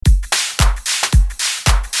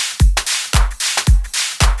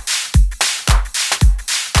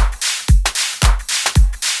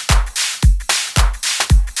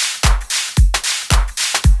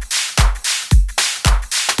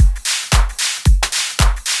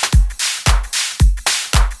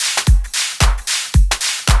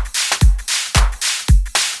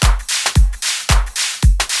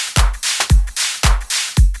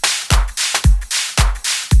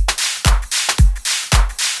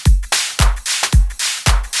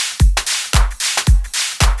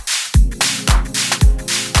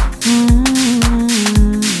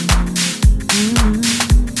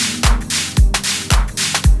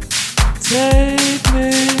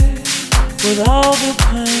all the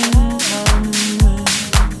pain I'm in.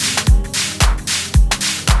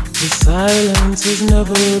 The silence has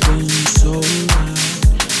never been so loud.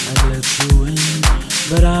 I'd let you in,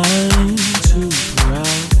 but I'm too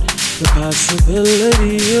proud. The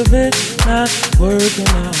possibility of it not working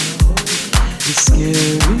out is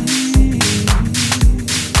scary.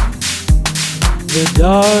 The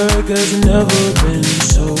dark has never been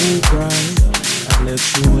so bright. I've let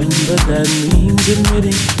you in, but that means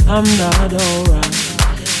admitting I'm not alright.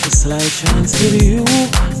 The slight chance that you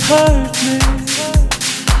hurt me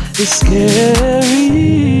is scary.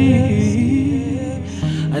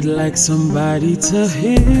 I'd like somebody to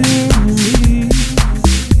hear me,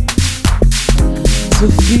 to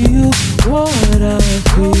feel what I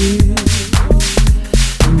feel,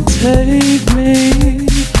 and take me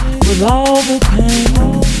with all the pain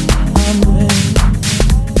I'm in.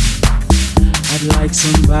 I'd like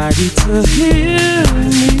somebody to hear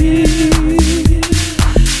me,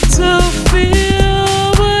 to feel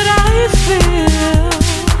what I feel,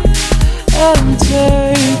 and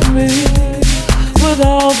take me with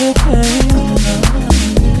all the pain I'm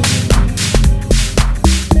in.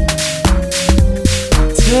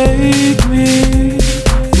 Take me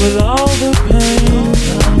with all the pain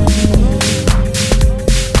I'm in.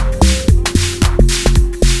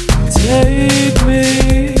 Take me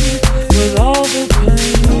with all the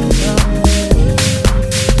pain I'm in.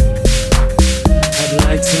 I'd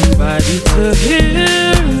like somebody to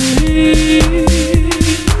hear me,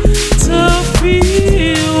 to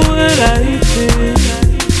feel what I feel,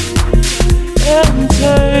 and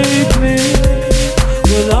take me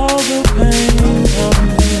with all the pain I'm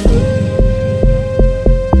in.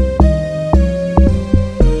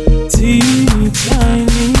 Teeny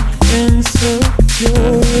tiny insecurity,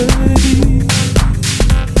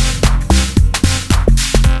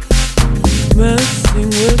 messing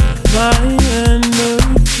with my energy.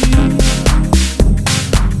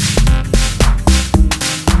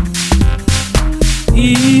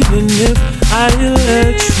 Even if I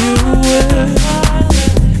let you in,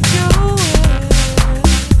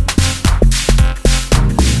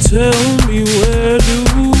 tell me where do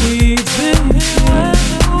we begin?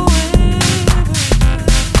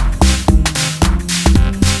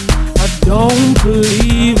 I don't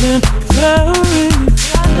believe in fairy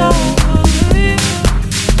tales.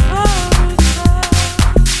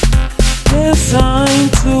 Yes, I'm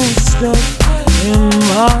too stuck in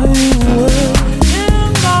my world.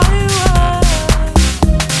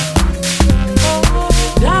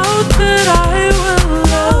 Doubt that I will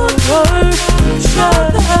ever try.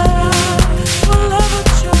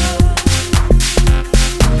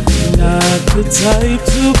 Not the type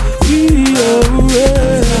to be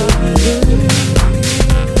arranged.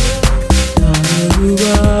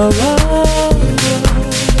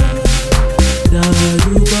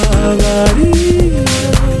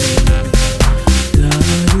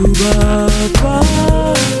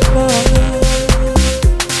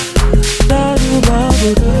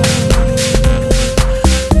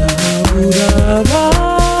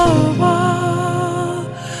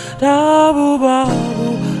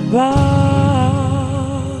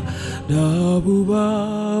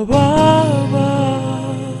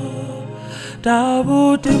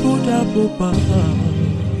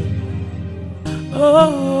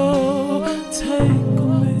 Oh, take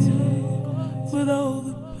me with all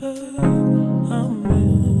the pain I'm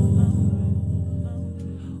in.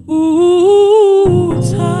 Ooh,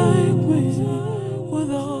 take me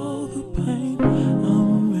with all the pain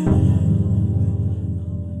I'm in.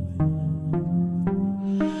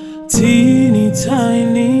 Teeny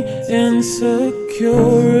tiny insecurity,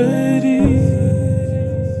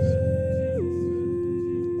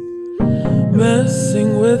 messing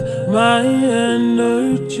with my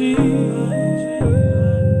energy.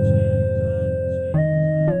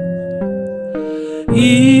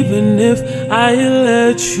 Even if I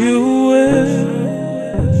let you in,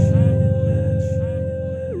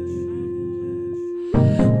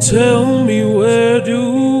 tell me where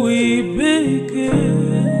do we begin?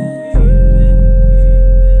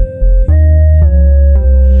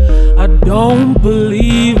 I don't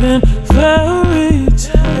believe in fairy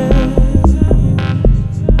tales.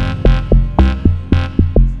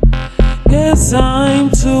 Yes, I'm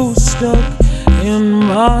too stuck in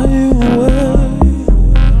my way.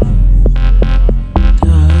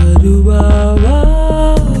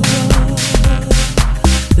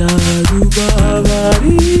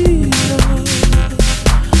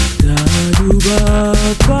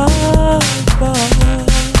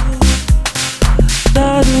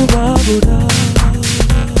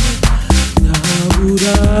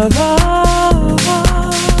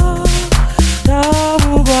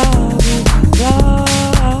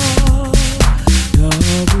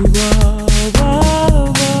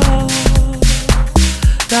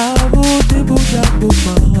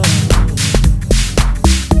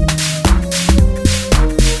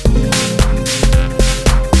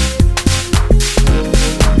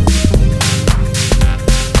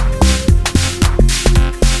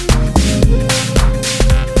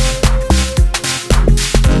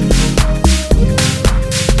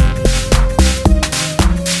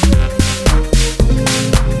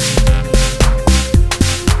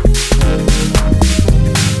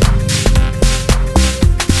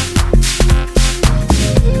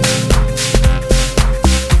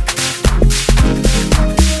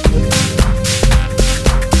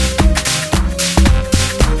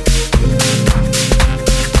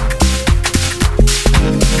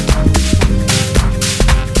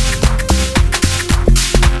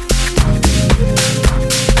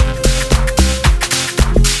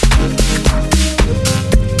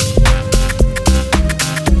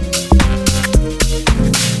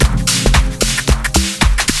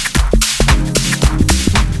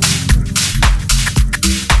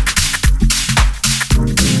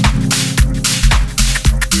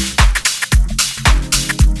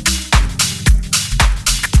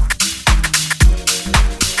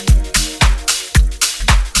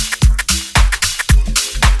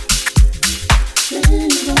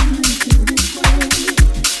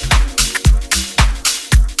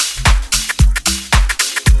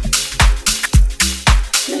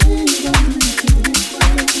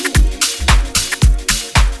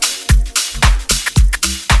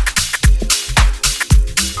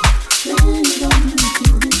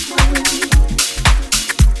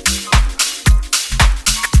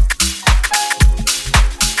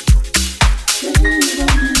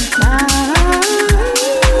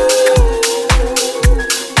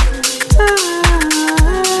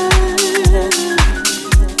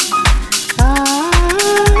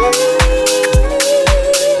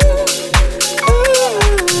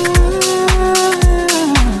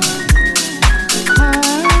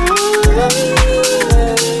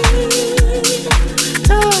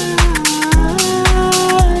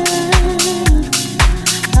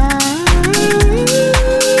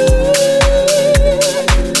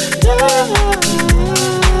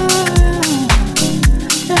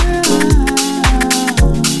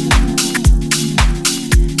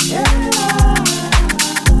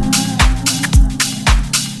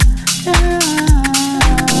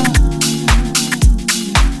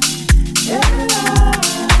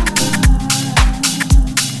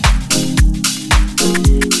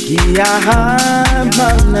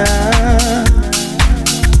 Kiyahamana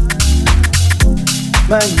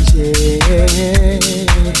manje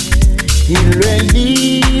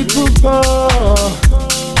ilweli pupo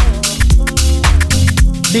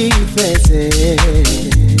difese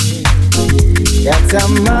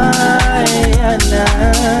yatamayana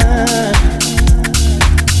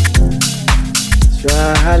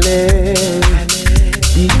swale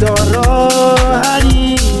idoro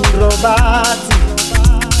hari robati.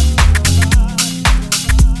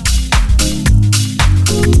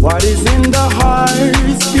 What is in the heart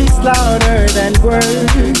speaks louder than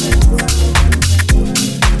words.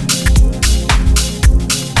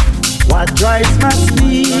 What drives my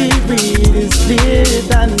spirit is clearer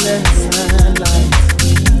than the sunlight.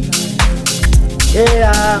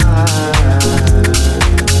 Yeah.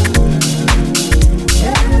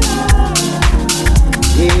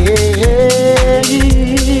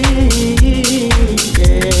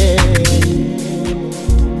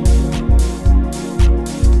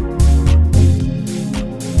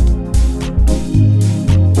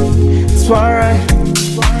 Swara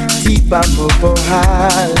tipa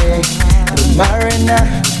mobohale marina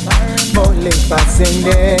mole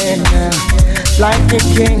pasendena like a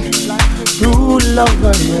king rule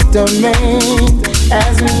over your domain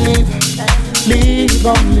as we live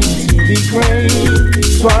only to be great.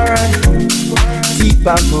 Swara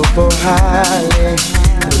tipa mobohale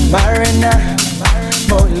marina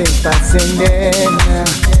mole pasendena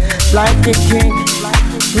like a king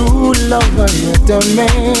rule over your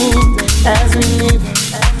domain as we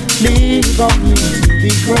live only to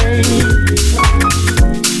be great.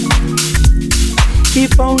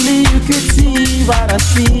 If only you could see what I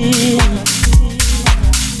see.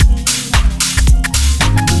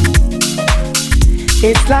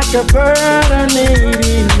 It's like a burning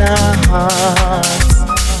in our hearts.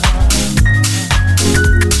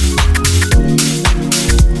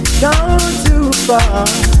 Gone too far.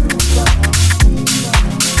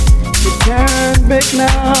 You turn back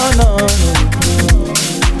now, no.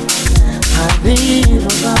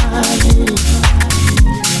 Arriva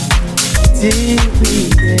till we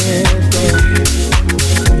get there.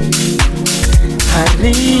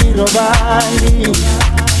 Arriva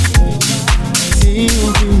till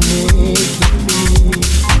we make it big.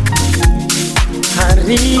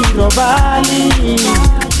 Arriva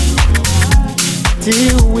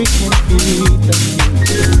till we can feel the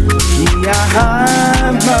future.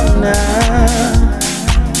 Kiyahamana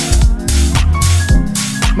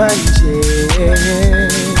manje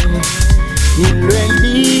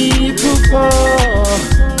ilweli pupo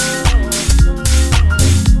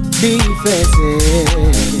difese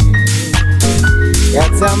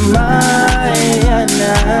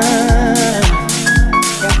yatamayana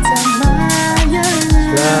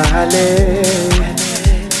swale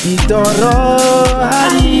idoro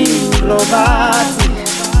hari robati.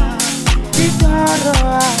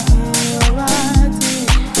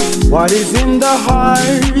 What is in the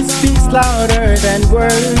heart speaks louder than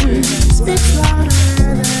words.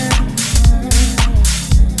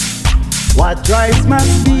 What drives my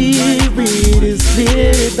spirit is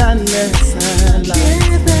clearer than the sunlight.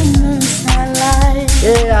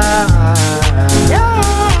 Yeah.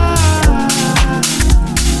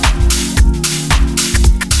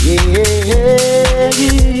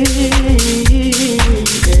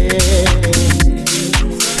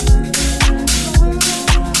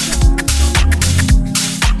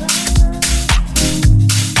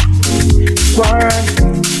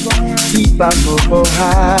 Tipa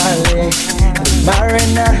mobohale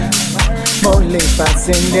marina mole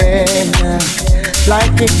pasendena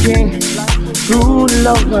like a king rule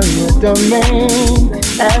over your domain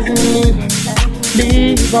as we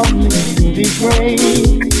live only to be great.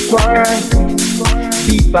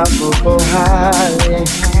 Tipa mobohale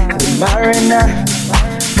marina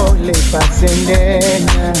mole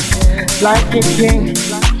pasendena like a king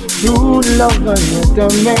rule over your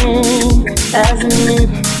domain as we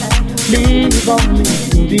live only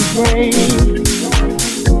to be great.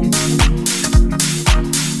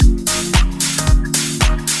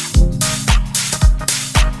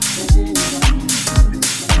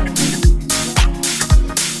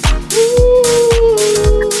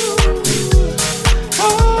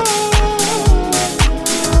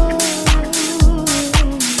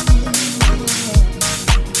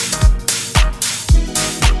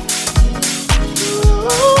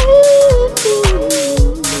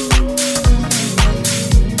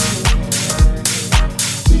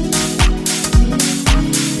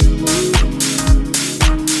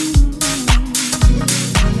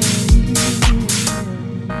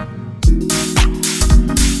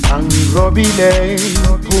 Robbie Lay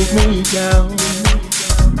pulled me down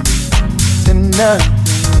to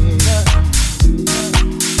nothing.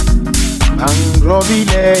 And Robbie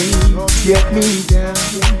Lay get me down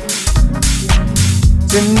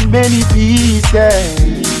to many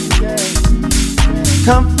pieces.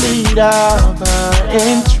 Complete of our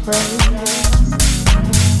interest.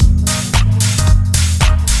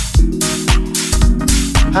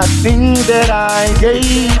 I think that I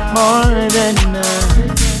gave more than I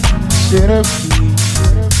should have given.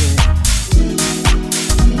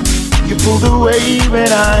 You pulled away when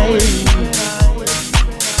I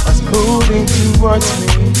was moving towards me.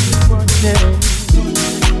 Yeah.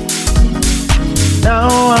 Now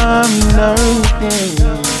I'm learning,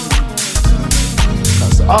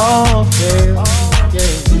 'cause all failed.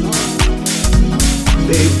 Yeah.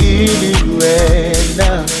 They really went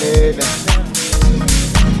ahead.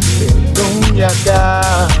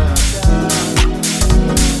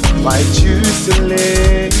 Why choose to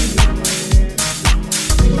live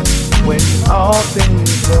when all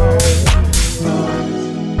things hurt?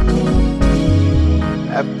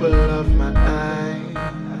 Apple of my eye,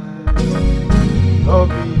 oh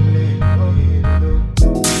be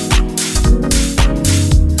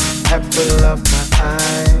apple of my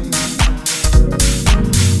eye,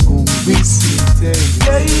 who we see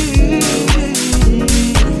today.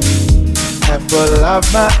 Apple of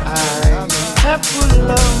my eye,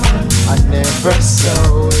 apple of my eye. I never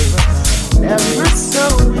saw it, never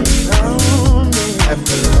saw it.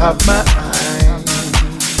 Apple of my eye,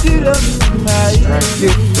 strike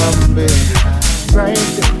it from behind,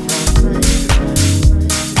 strike it from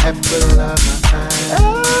behind. Apple of my eye,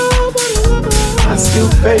 I still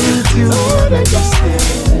fail to understand.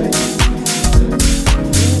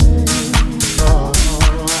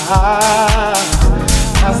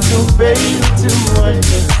 I still fail to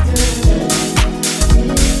understand.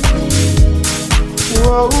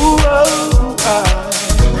 Whoa, whoa,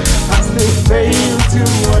 I still fail to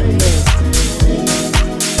understand.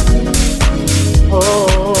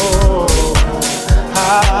 Oh, I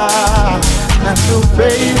still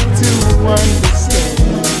fail to understand.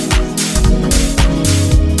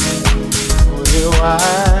 Why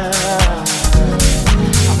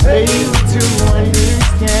I fail to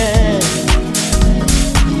understand.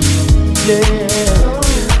 Yeah,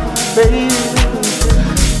 baby,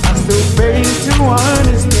 I still fail to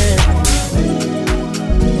understand.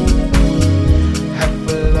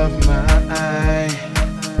 Apple of my eye,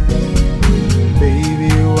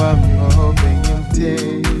 baby, I'm hoping you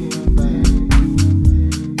take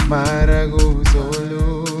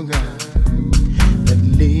Maragozoluga. That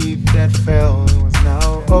leaf that fell was now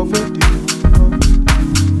overdue.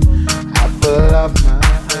 Apple of my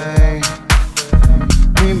eye,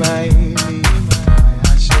 remind me I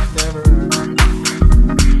should never.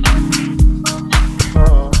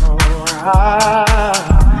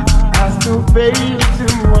 I still fail to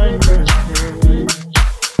understand.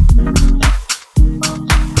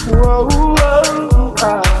 Whoa, whoa, I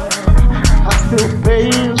still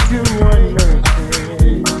fail to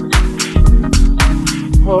understand.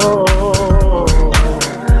 Oh,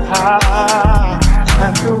 I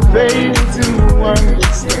still fail to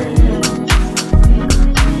understand.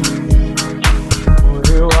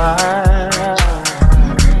 Why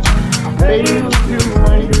I fail to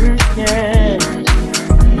understand.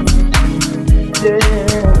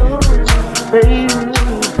 Yeah, fail,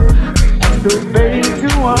 I still fail to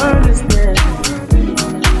understand.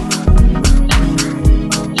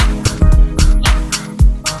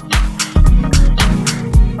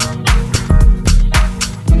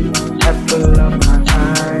 Apple of my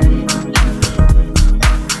eye,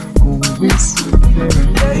 who is there?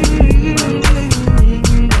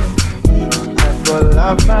 Apple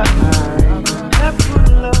of my eye,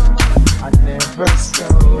 apple of my eye. I never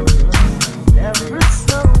saw it, never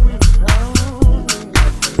saw it.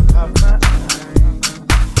 Apple of my eye,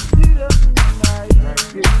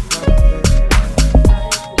 like it from there.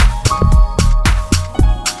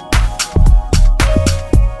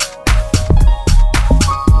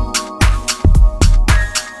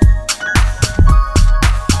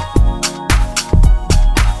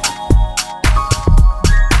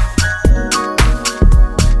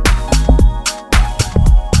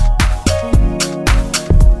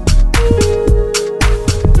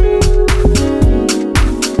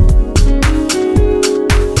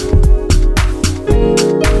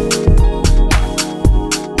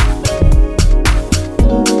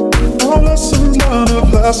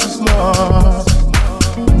 Lessons learned.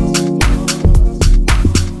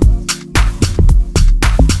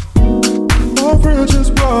 The bridges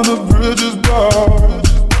burn, the bridges burn.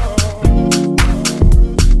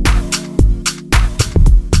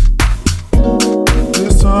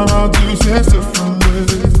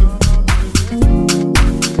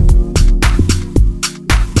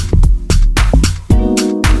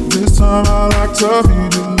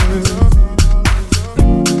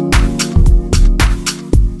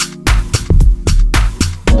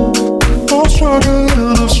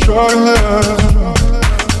 struggling.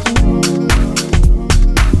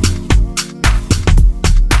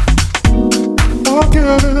 I'm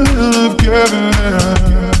giving in.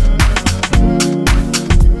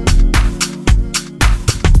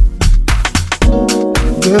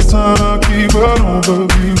 This time I'll keep it over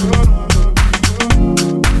you.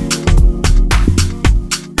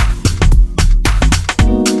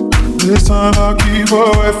 This time I'll keep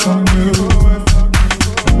away from you.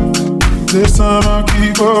 This time I'll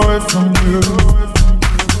keep away from you.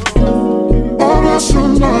 All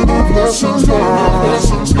lessons learned, all lessons learned,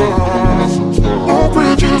 lessons learned. All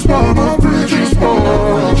bridges burned, all bridges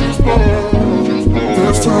burned.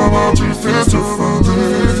 This time I'll do things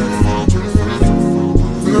differently.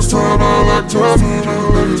 This time I'll act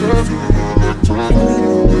differently.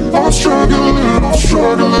 I'm struggling, I'm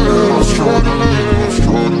struggling, I'm struggling.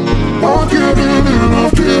 I'm giving in, I'm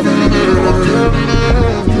giving in, I'm giving in.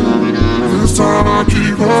 This time I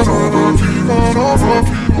keep on over, keep on over,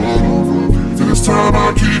 keep on over. This time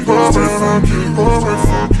I keep away from you,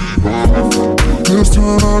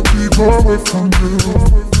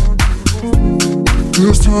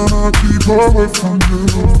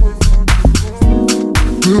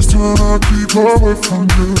 away from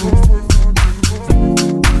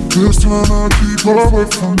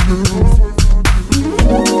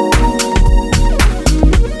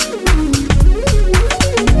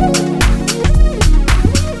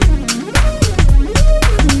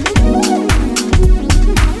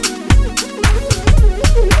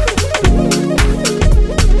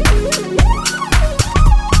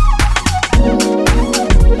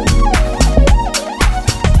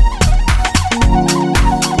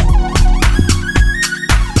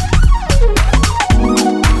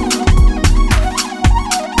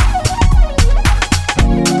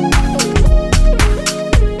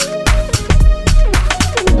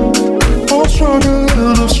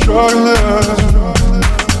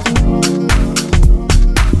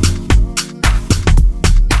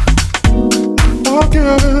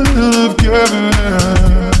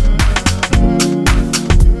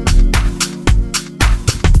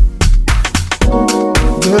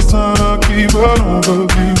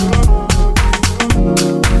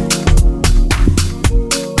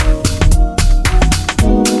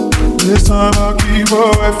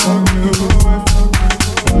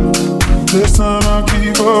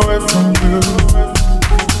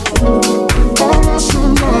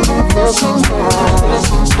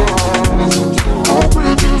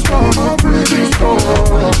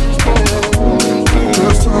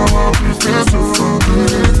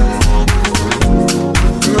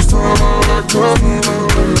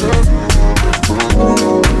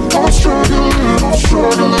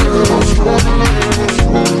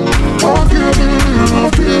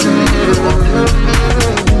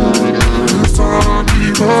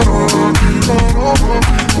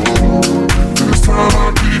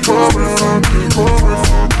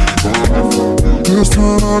This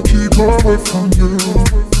time I keep away from you.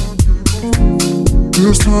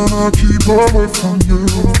 This time I keep away from you.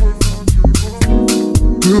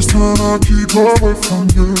 This time I keep away from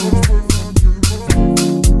you.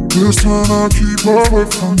 This time I keep away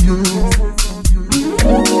from you.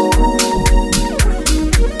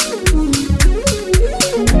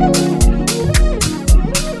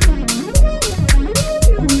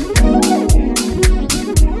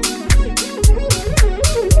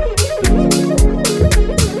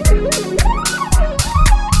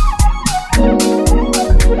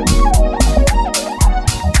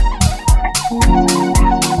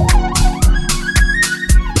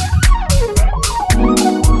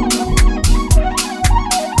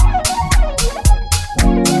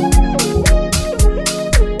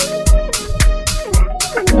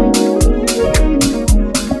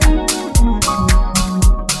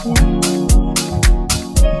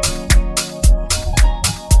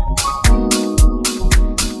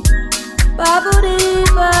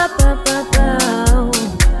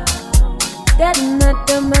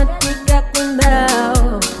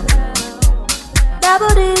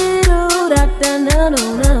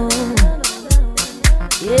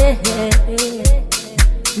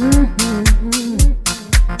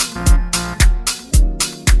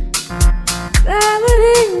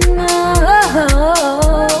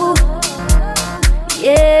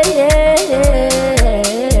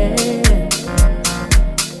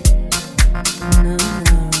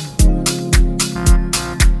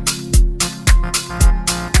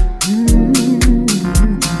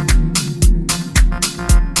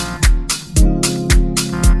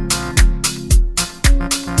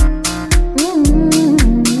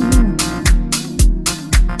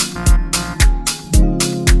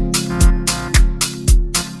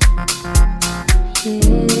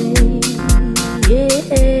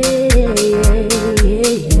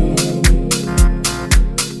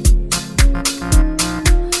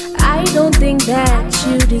 don't think that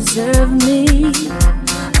you deserve me.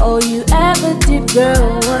 All you ever did,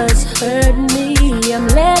 girl, was hurt me. I'm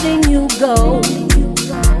letting you go.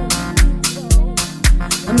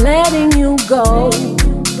 I'm letting you go.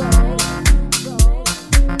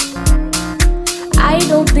 I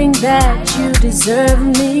don't think that you deserve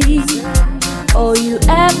me. All you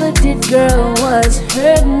ever did, girl, was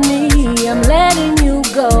hurt me. I'm letting you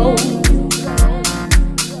go.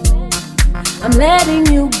 I'm letting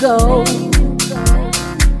you go.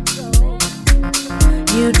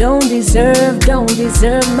 You don't deserve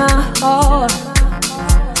my heart.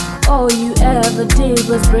 All you ever did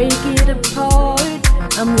was break it apart.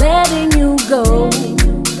 I'm letting you go.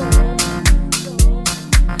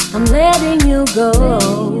 I'm letting you go.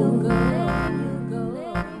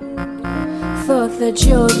 Thought that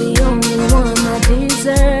you're the only one I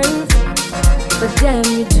deserve, but damn,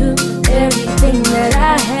 you took everything that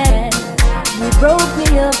I had. You broke me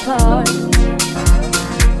apart,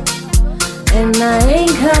 and I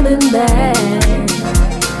ain't coming back.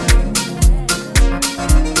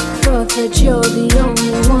 Thought that you're the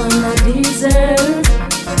only one I deserve,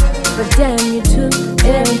 but damn, you took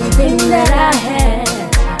everything that I had.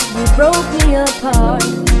 You broke me apart,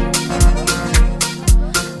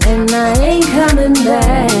 and I ain't coming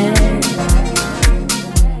back.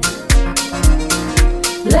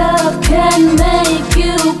 Love can make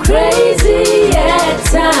you crazy at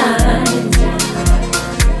times,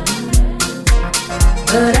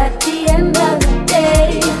 but at the end of the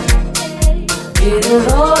day, it'll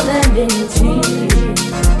all end in tears.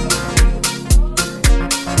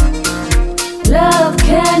 Love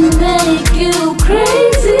can make you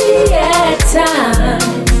crazy at times,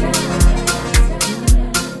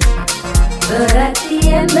 but at the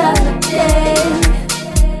end of the day,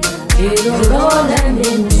 it'll all end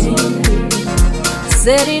in tears.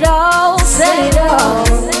 Said it all, said it all.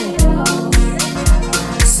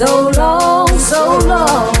 So long, so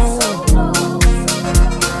long.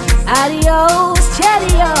 Adios,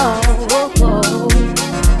 cheerio.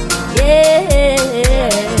 Yeah.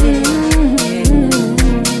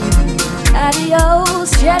 Adios,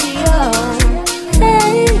 cheerio.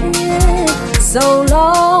 Hey, yeah. So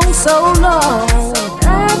long, so long.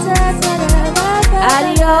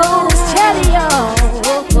 Adios, cheerio.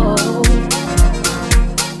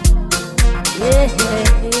 Yeah.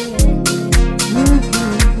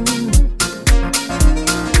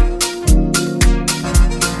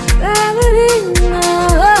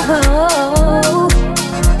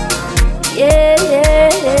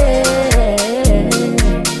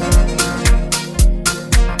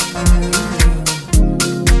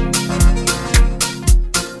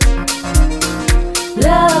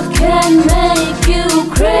 Love can make you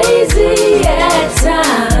crazy at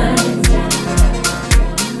times,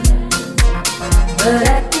 but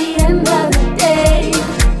at the end of the day,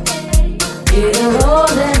 it'll all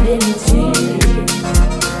end in tears.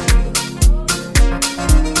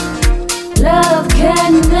 Love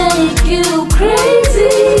can make you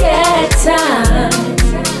crazy at times,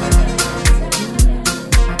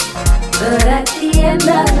 but at the end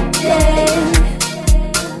of the day,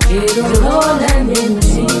 it'll all end in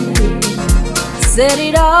tears. Said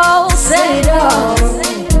it all, said it all.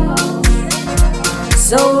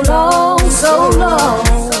 So long, so long.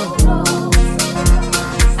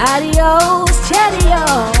 Adios, cheerio.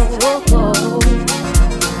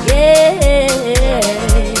 Yeah.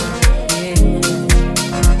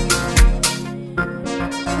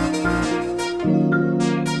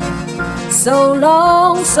 So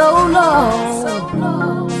long, so long.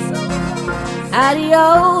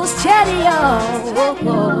 Adios, cheerio.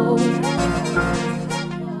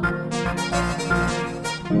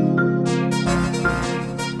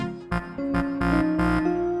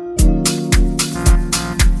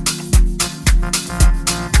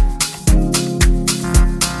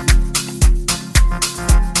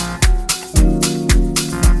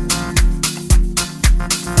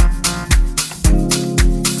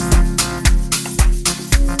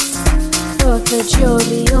 Thought that you're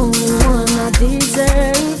the only one I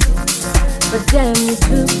deserve, but damn, you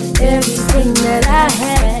took everything that I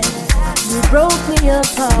had. You broke me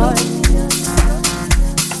apart,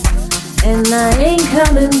 and I ain't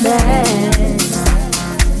coming back.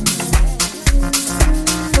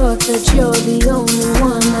 Thought that you're the only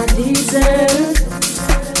one I deserve,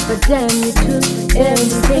 but damn, you took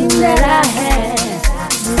everything that I had.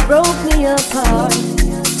 You broke me apart,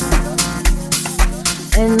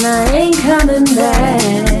 and I ain't coming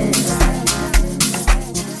back.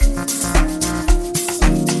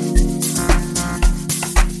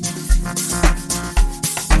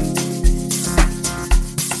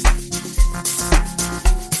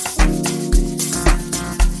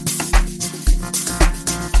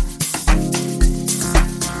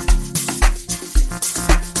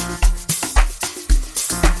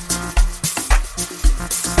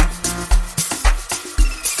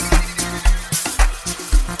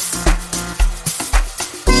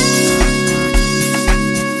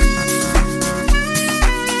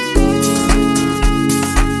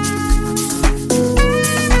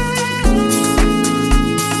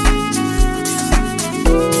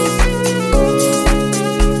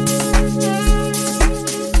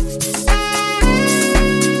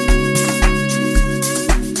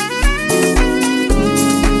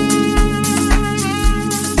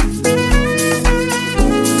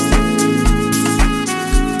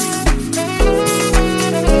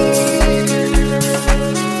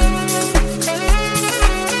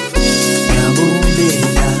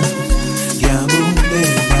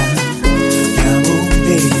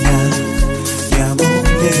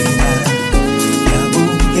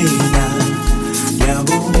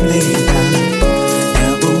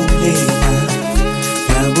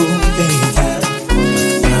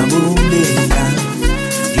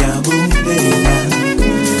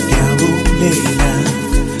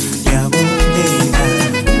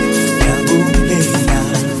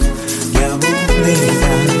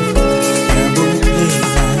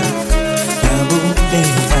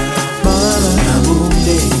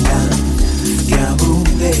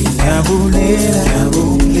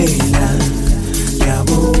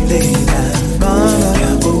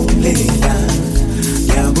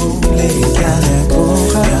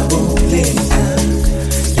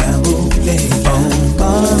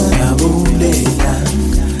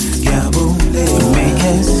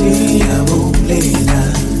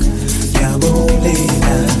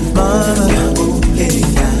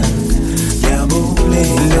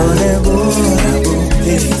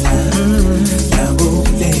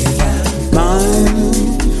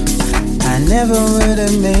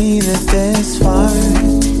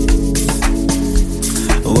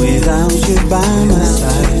 by my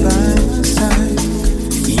side.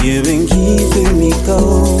 You've been keeping me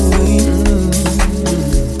going.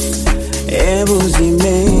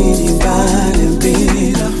 Ebuzimeni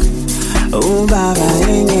balempilo ubaba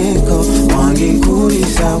engekho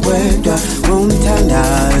wangikhulisa wedwa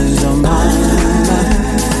ngumthandazo mama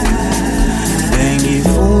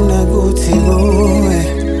bengifuna kuthi kuwe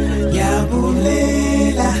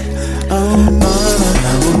yabulela oh mama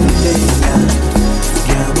yabulela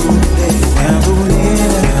yabulela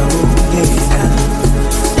yabulela yabulela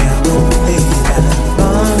yabulela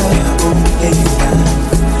mama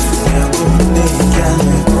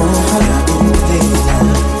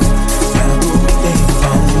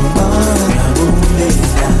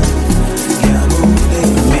yabulela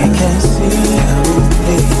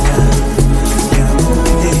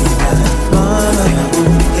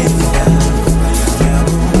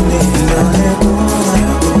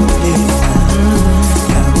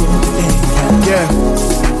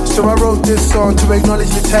So I wrote this song to acknowledge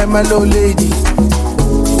the time my little lady,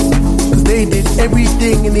 cause they did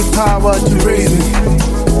everything in their power to raise me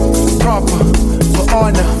proper, for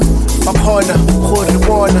honor, upon gore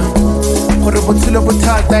bona gore botshelo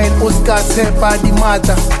bothata and Oscar tshepa di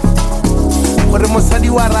mata gore mosadi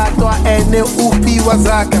wa ratwa ene upi wa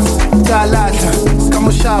zaka ka latla ska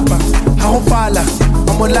mo shapa ha ho pala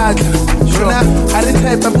a mo latla jona ha re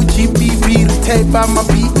type bu GBV re type ma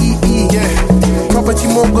PEE yeah property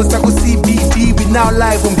moguls ta ku CBD we now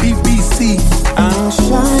live on BBC. I'm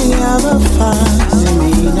shy of a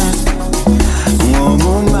fascina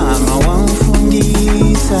ngomo mama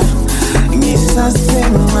wangifundisa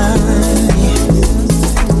ngisasemncane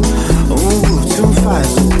ukuthi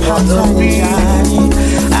umfazi uphatha njani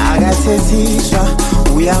akathethiswa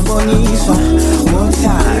uyaboniswa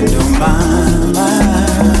ngothando mama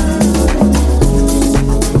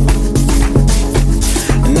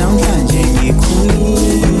namhlanje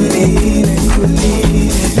ngikhulile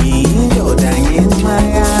ngiyindoda ngenxa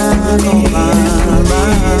yakho mama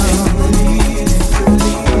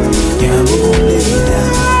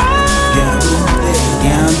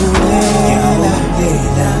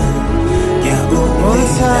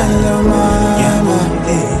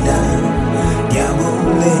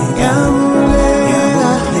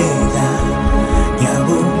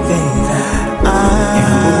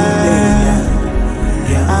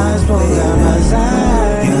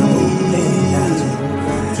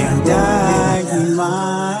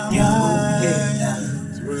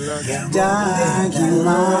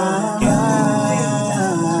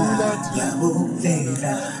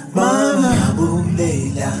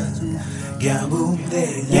yabulela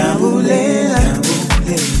yabulela yabulela yabulela yabulela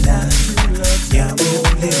yabulela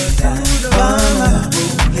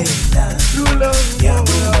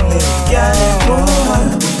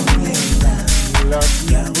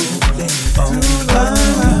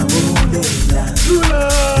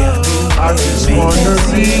I just wanna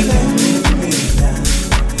be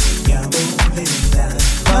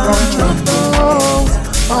control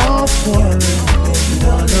of worry.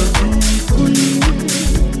 Wanna be free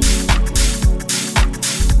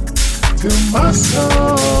till my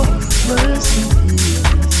soul rests in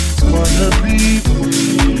peace. Wanna be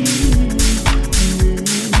free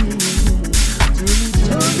till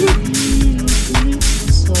eternity.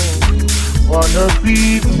 So wanna be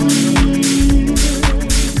free.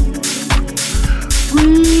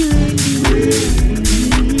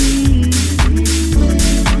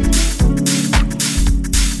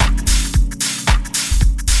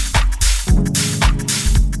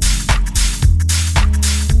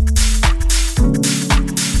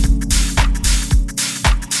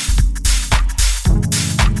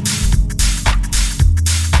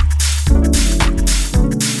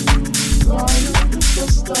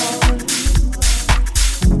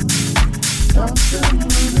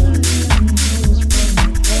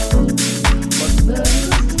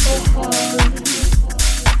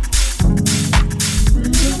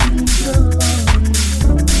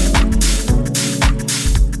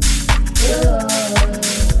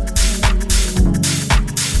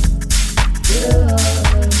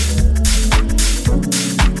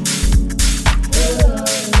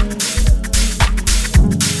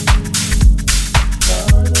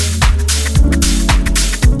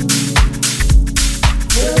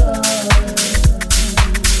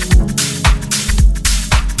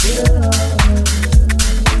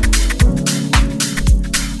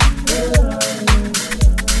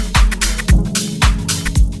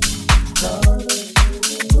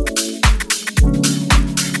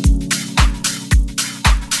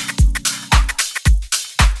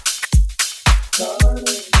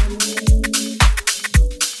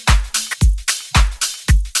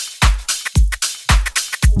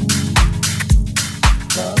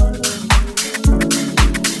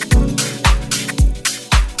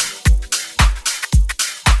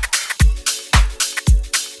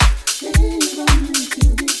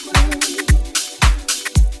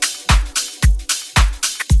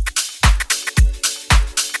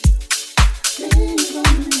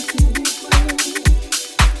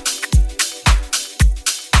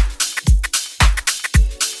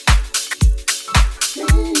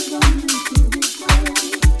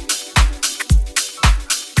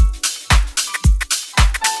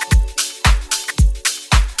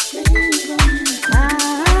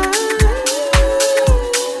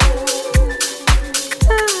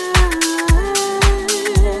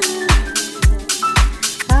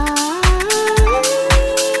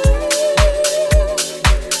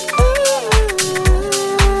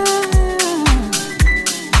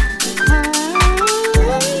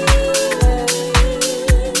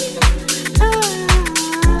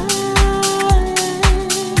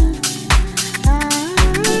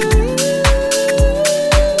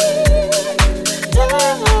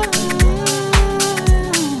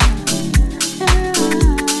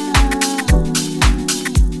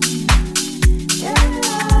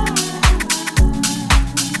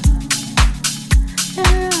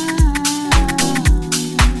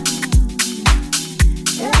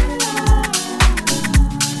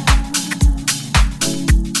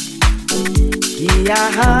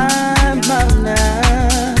 Kiyamana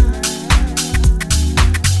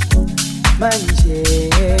manje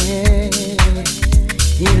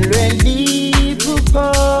ilweli pupo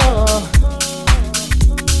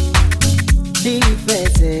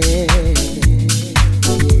difese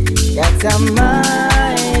yatamayana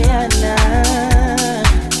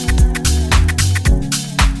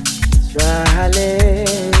swale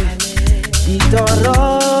ditoro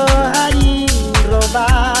hari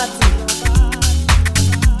robati.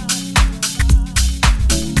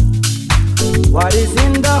 What is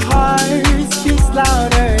in the heart speaks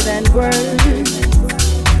louder than words.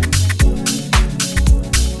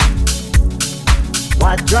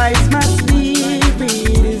 What drives my spirit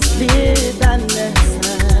is clear than the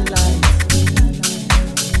sunlight.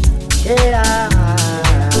 Yeah.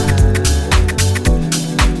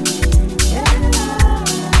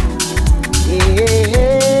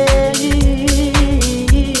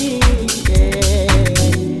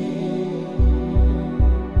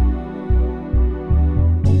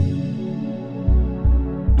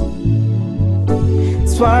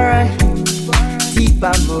 Swara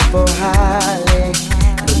tipa mobohale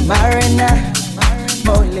marina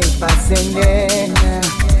mole pasendena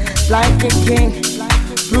like a king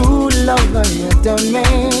rule over your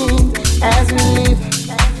domain as we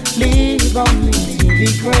live only to be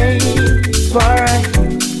great. Swara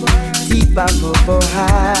tipa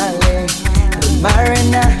mobohale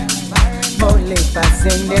marina mole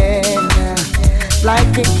pasendena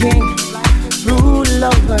like a king rule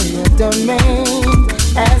over your domain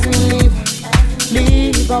as we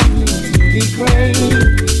live only to be great.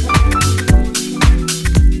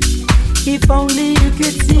 If only you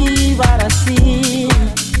could see what I see.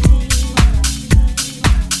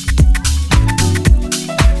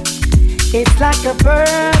 It's like a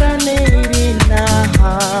burden in our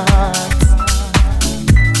hearts.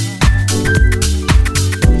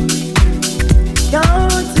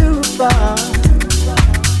 Gone too far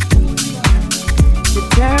to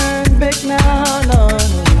turn back now, no.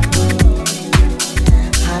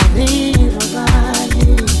 I need a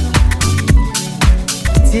body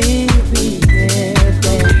till we get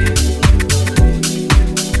there.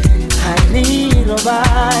 I need a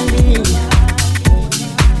body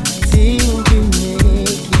till we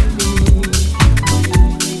make it big.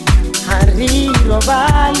 I need a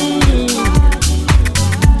body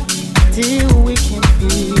till we can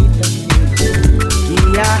feed the people.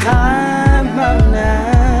 Yeah,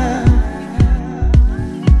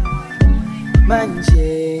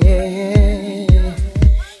 manje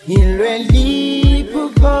ilweli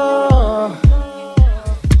pupo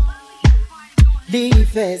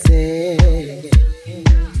difese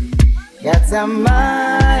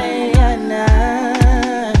yatamayana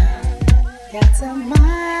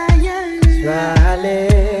swale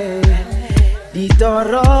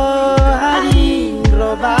ditoro hari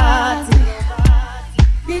robati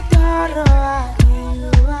ditoro hari.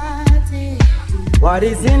 What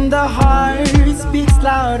is in the heart speaks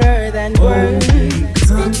louder than words.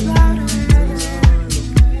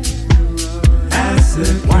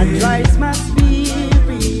 What drives my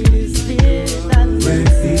spirit is clear than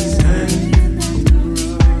words.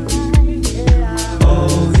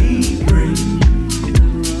 All he brings,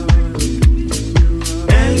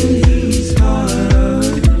 and his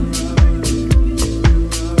heart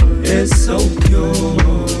is so pure.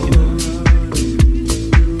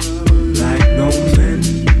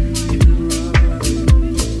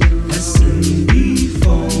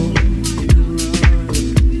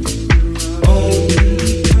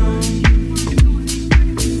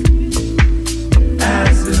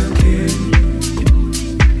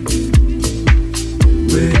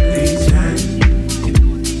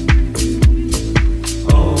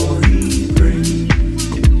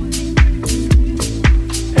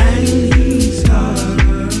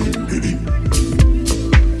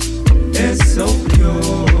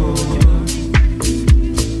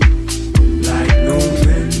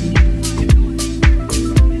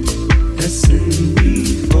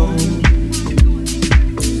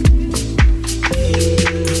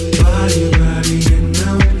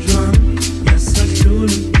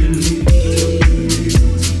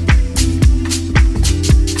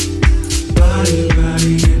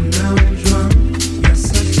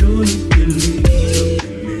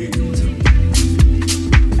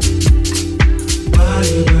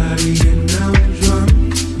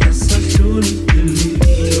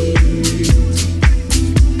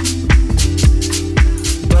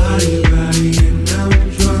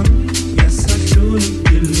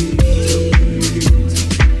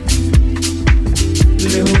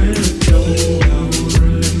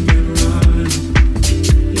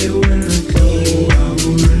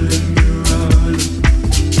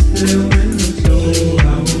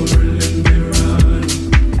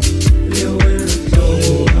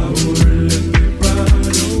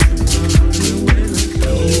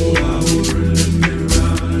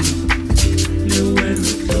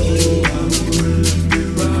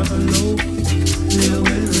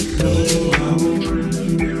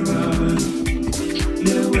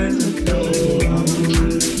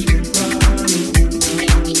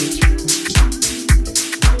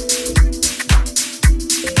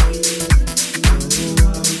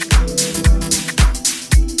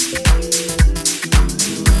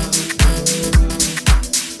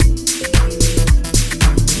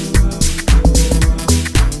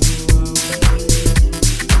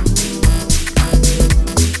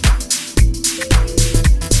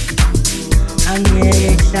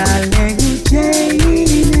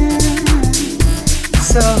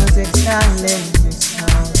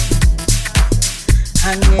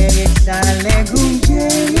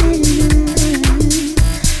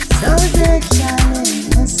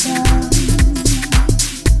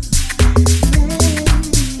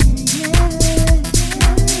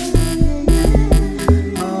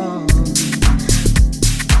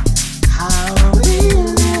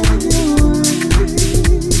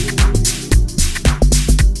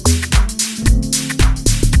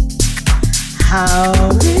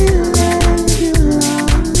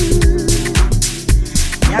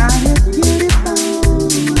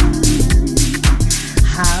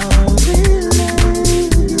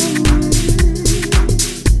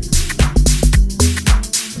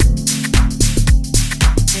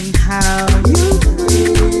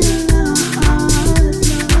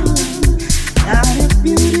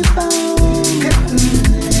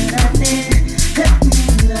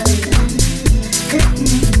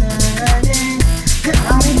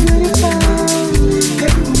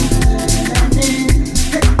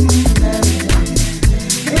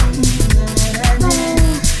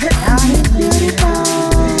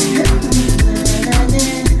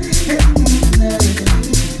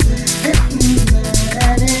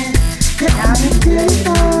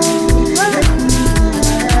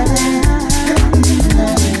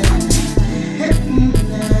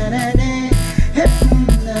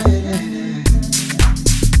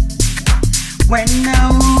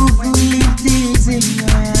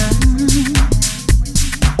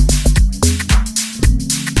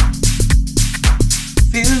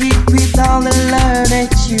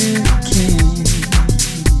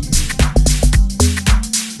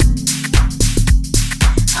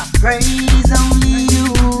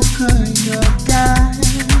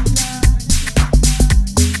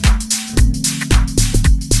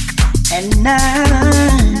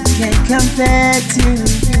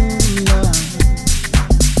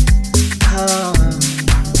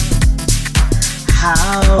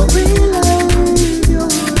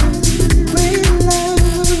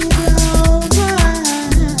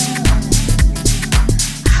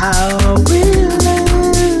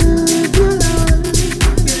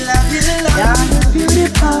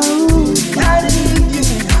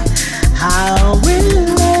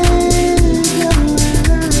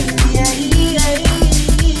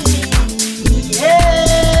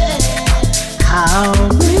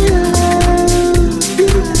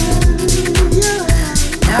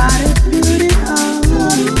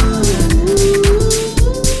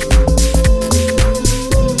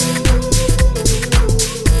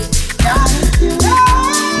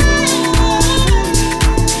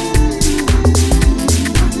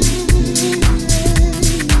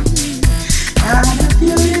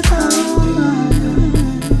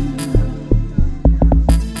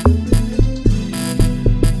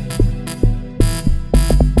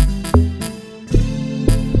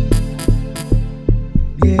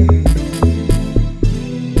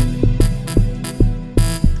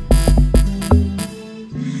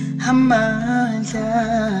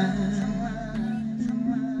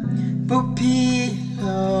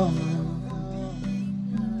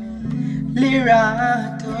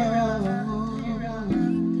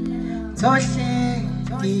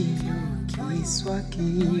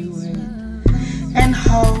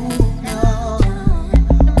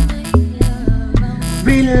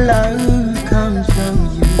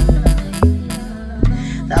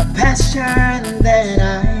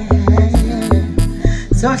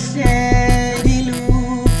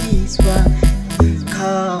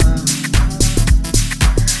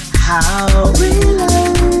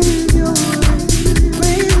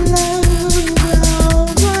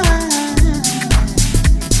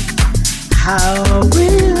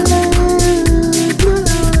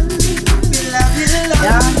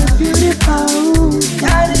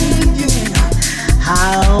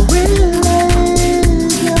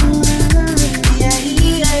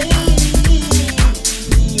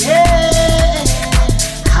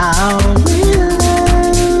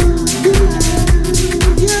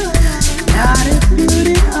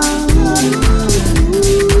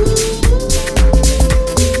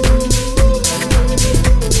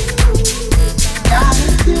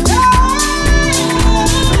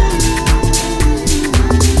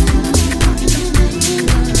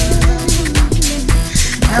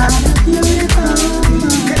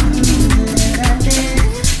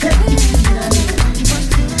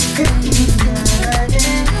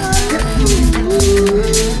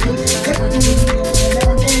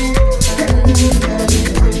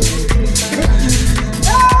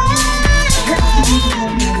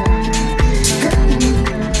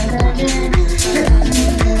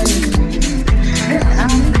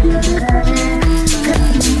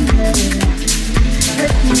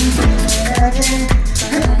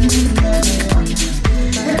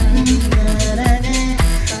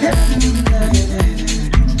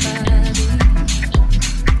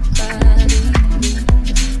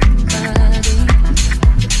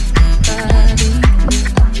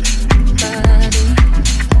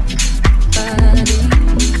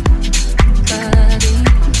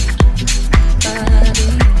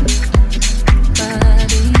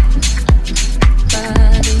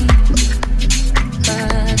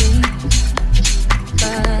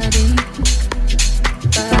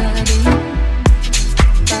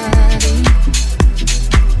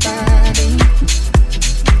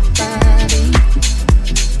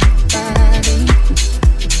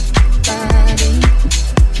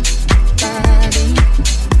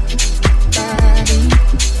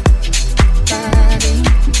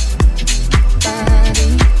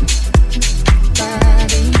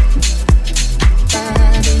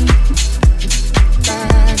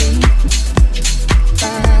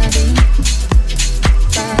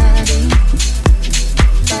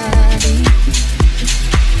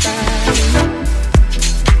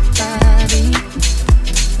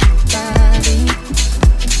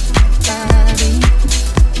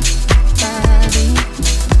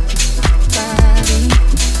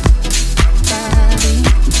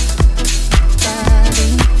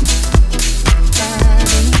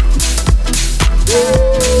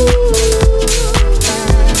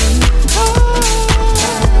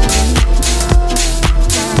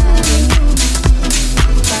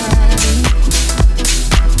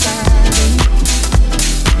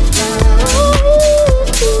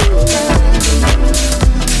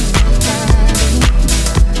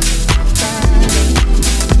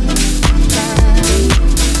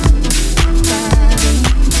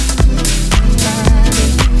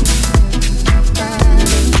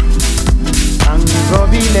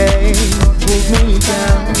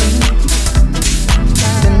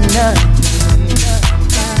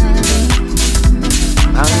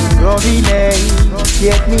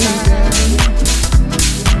 get me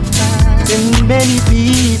in many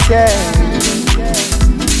pieces,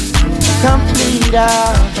 complete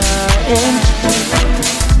our interest.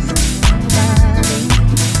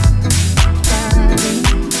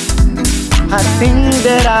 I think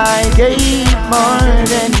that I gave more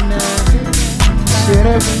than I should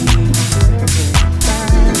have.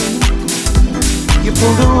 You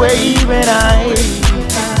pulled away when I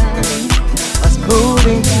was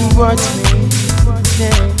pulling towards me.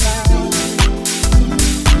 Yeah.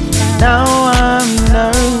 Now I'm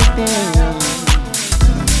nothing,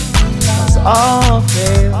 'cause all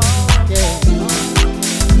failed. Yeah.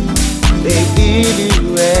 They did it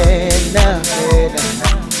when I failed.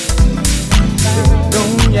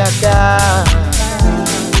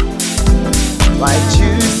 Why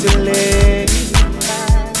choose to live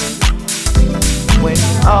when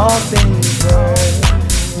all things were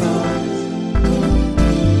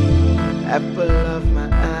apple of my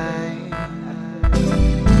eye?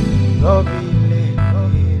 Oh,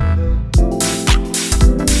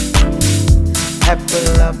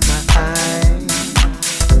 apple of my eye.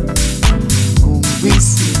 We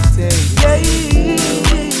see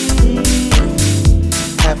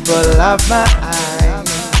apple of my eye,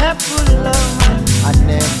 apple of my eye. I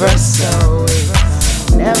never saw it,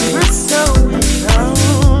 never saw it.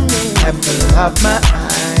 Apple of my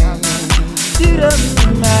eye,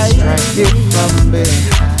 strike it from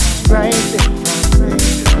behind, strike it from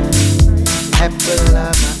behind. Apple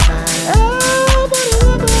of my eye,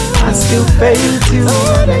 I still fail to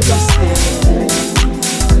understand.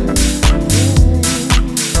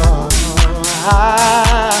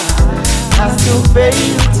 I still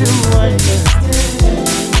fail to understand.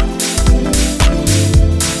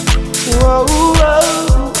 Whoa,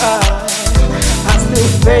 whoa, I still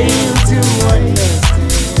fail to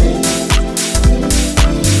understand.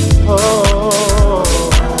 Oh,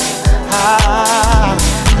 I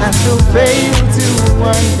still fail to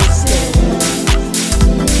understand.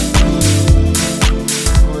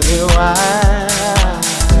 Why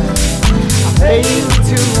I fail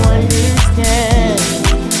to understand.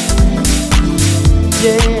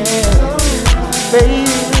 Yeah,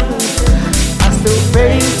 I still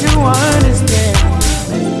fail to understand.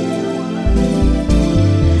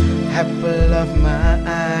 Apple of my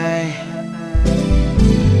eye,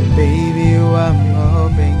 baby, I'm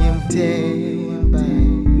hoping you take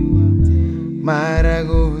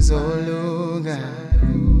Maragozoluga.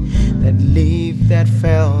 That leaf that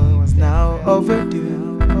fell was now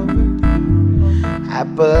overdue.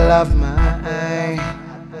 Apple of my eye,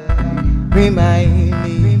 remind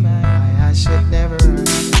me why I should never.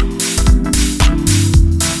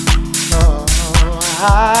 Oh, I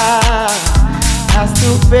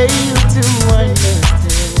still fail to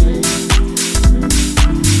understand.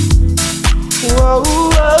 Whoa,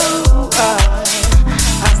 whoa, I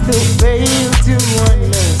still fail to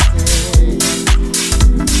understand.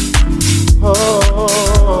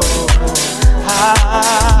 Oh, I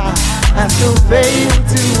still fail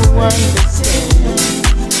to understand.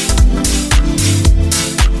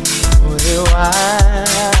 Why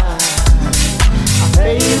I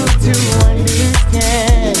fail to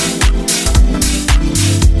understand.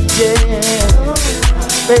 Yeah,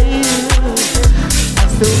 I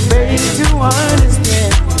still fail to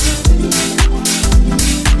understand.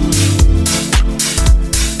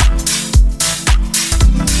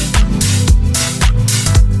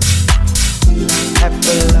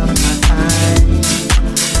 Apple of my eye,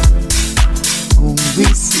 we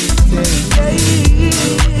see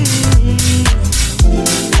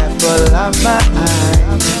apple of my eye,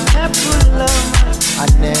 apple of my eye. I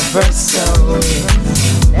never saw it,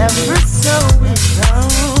 never saw it.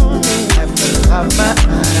 Apple of my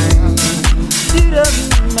eye,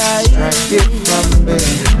 strike it from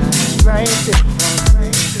behind, strike it from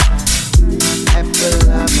behind. Apple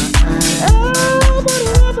of my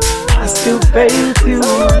eye, I still fail to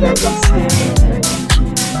understand.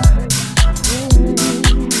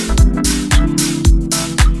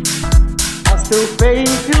 Still fail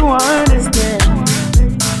to understand.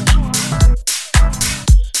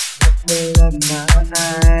 Apple of my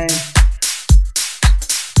eye,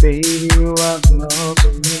 baby, you are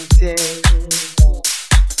hoping you take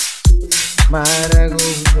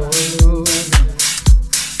Maragozolu.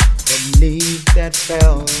 The leaf that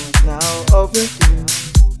fell is now overdue.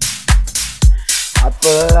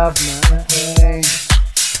 Apple of my eye,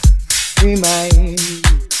 remind me you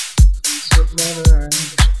should never earn.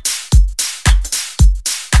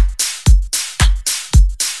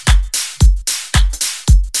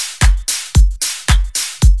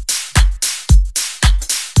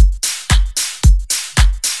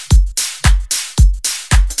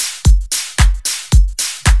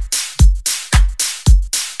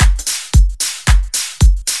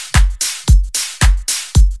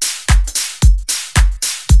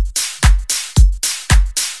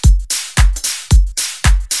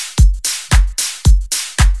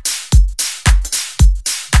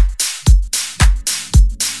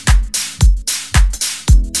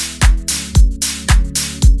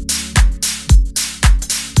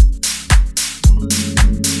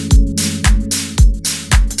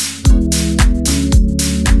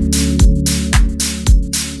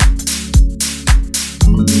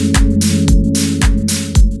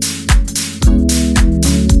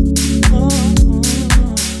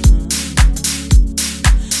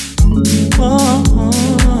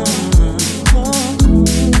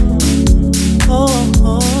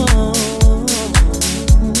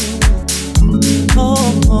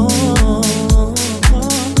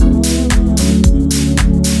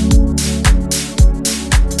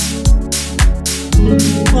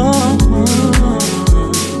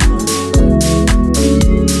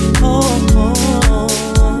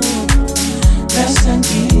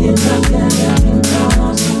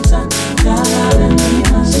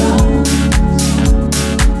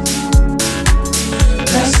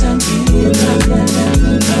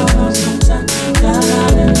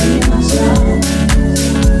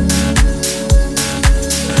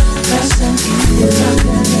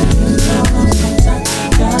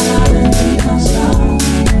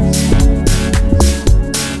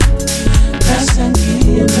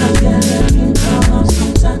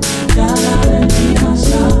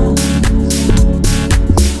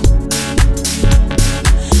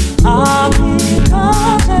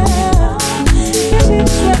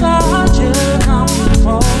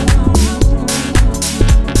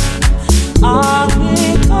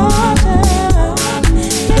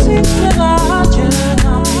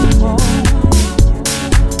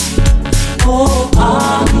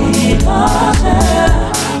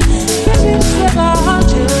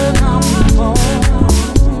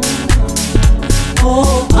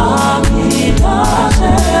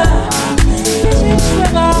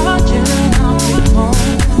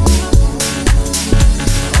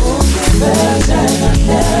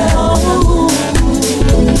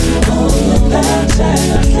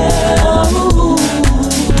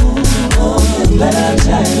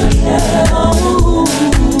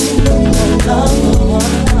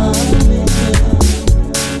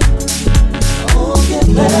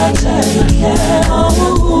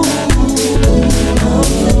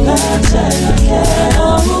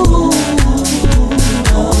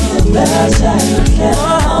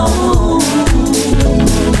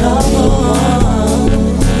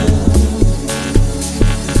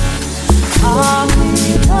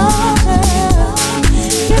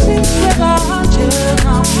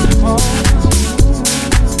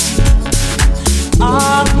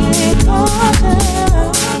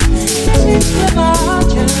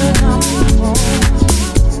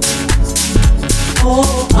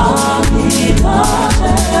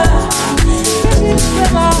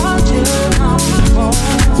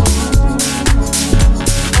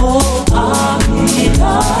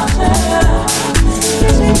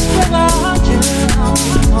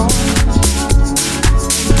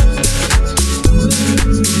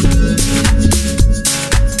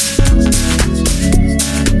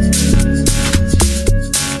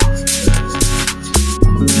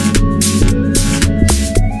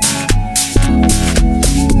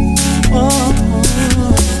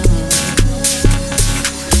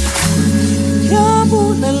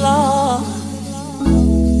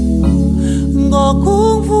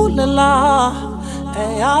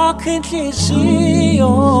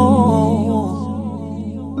 inhliziyo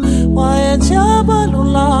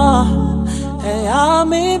wayejabalula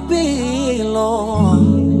eyami impilo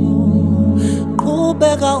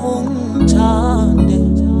qhubeka ungithande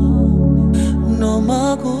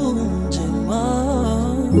noma kunzima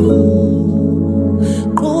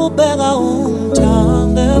qhubeka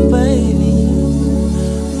ungithande baby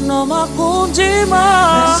noma kunzima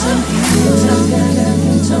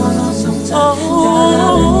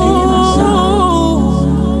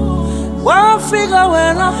wafika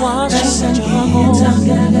wena kwashintsha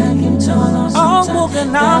angibuke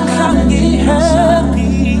namhla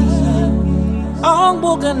ngihappy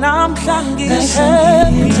angibuke namhla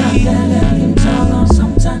ngihappy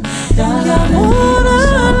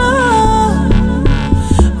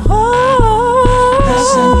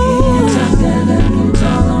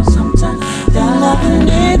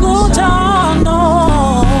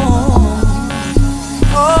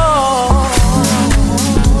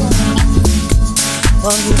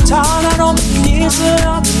Wangithanda nomfisi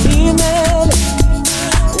yamimele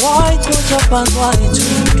wayithutha phansi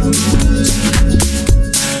wayithuthuza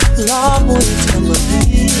lapho ithemba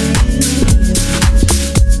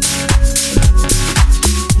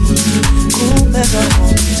qhubeka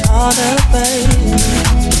ungithande baby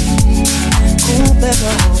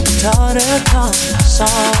qhubeka ungithande kangasa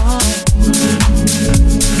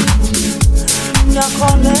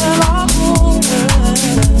ngiyakholelwa kuwe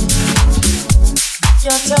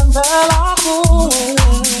yathembela kuwe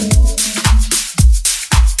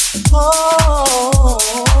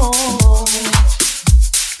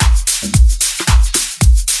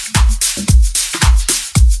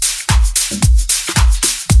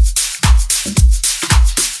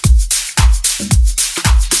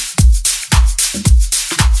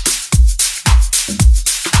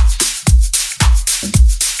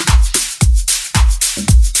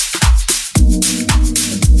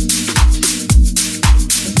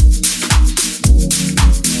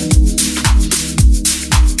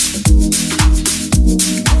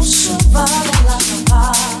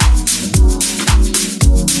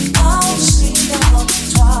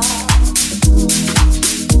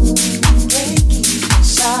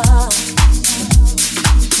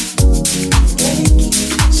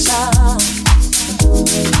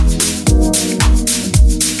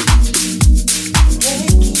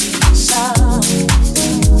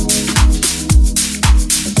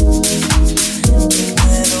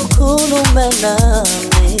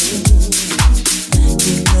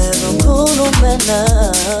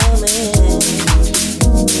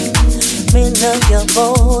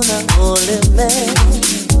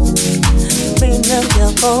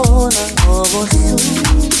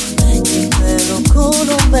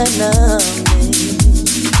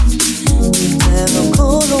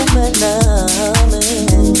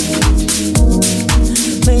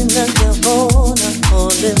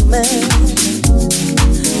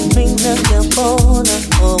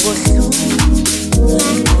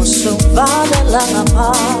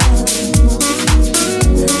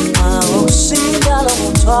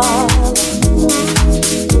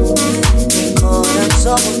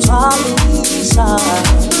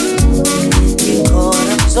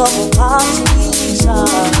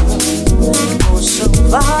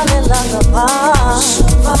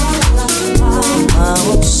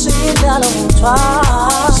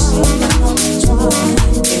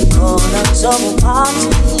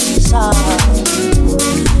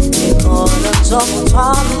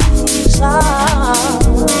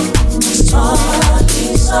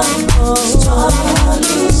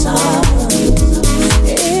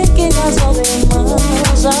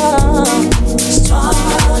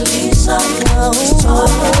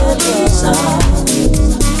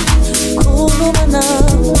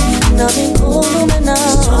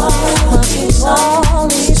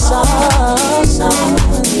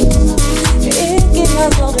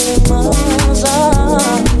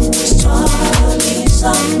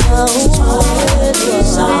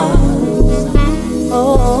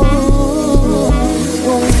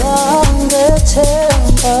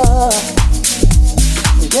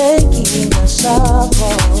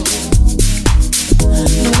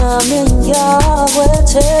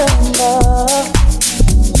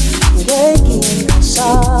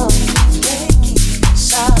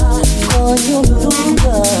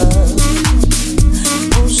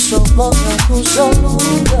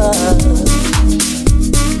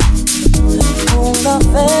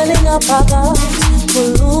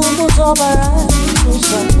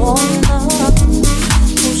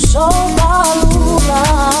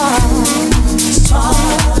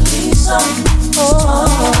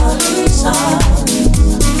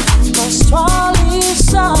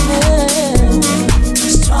Mas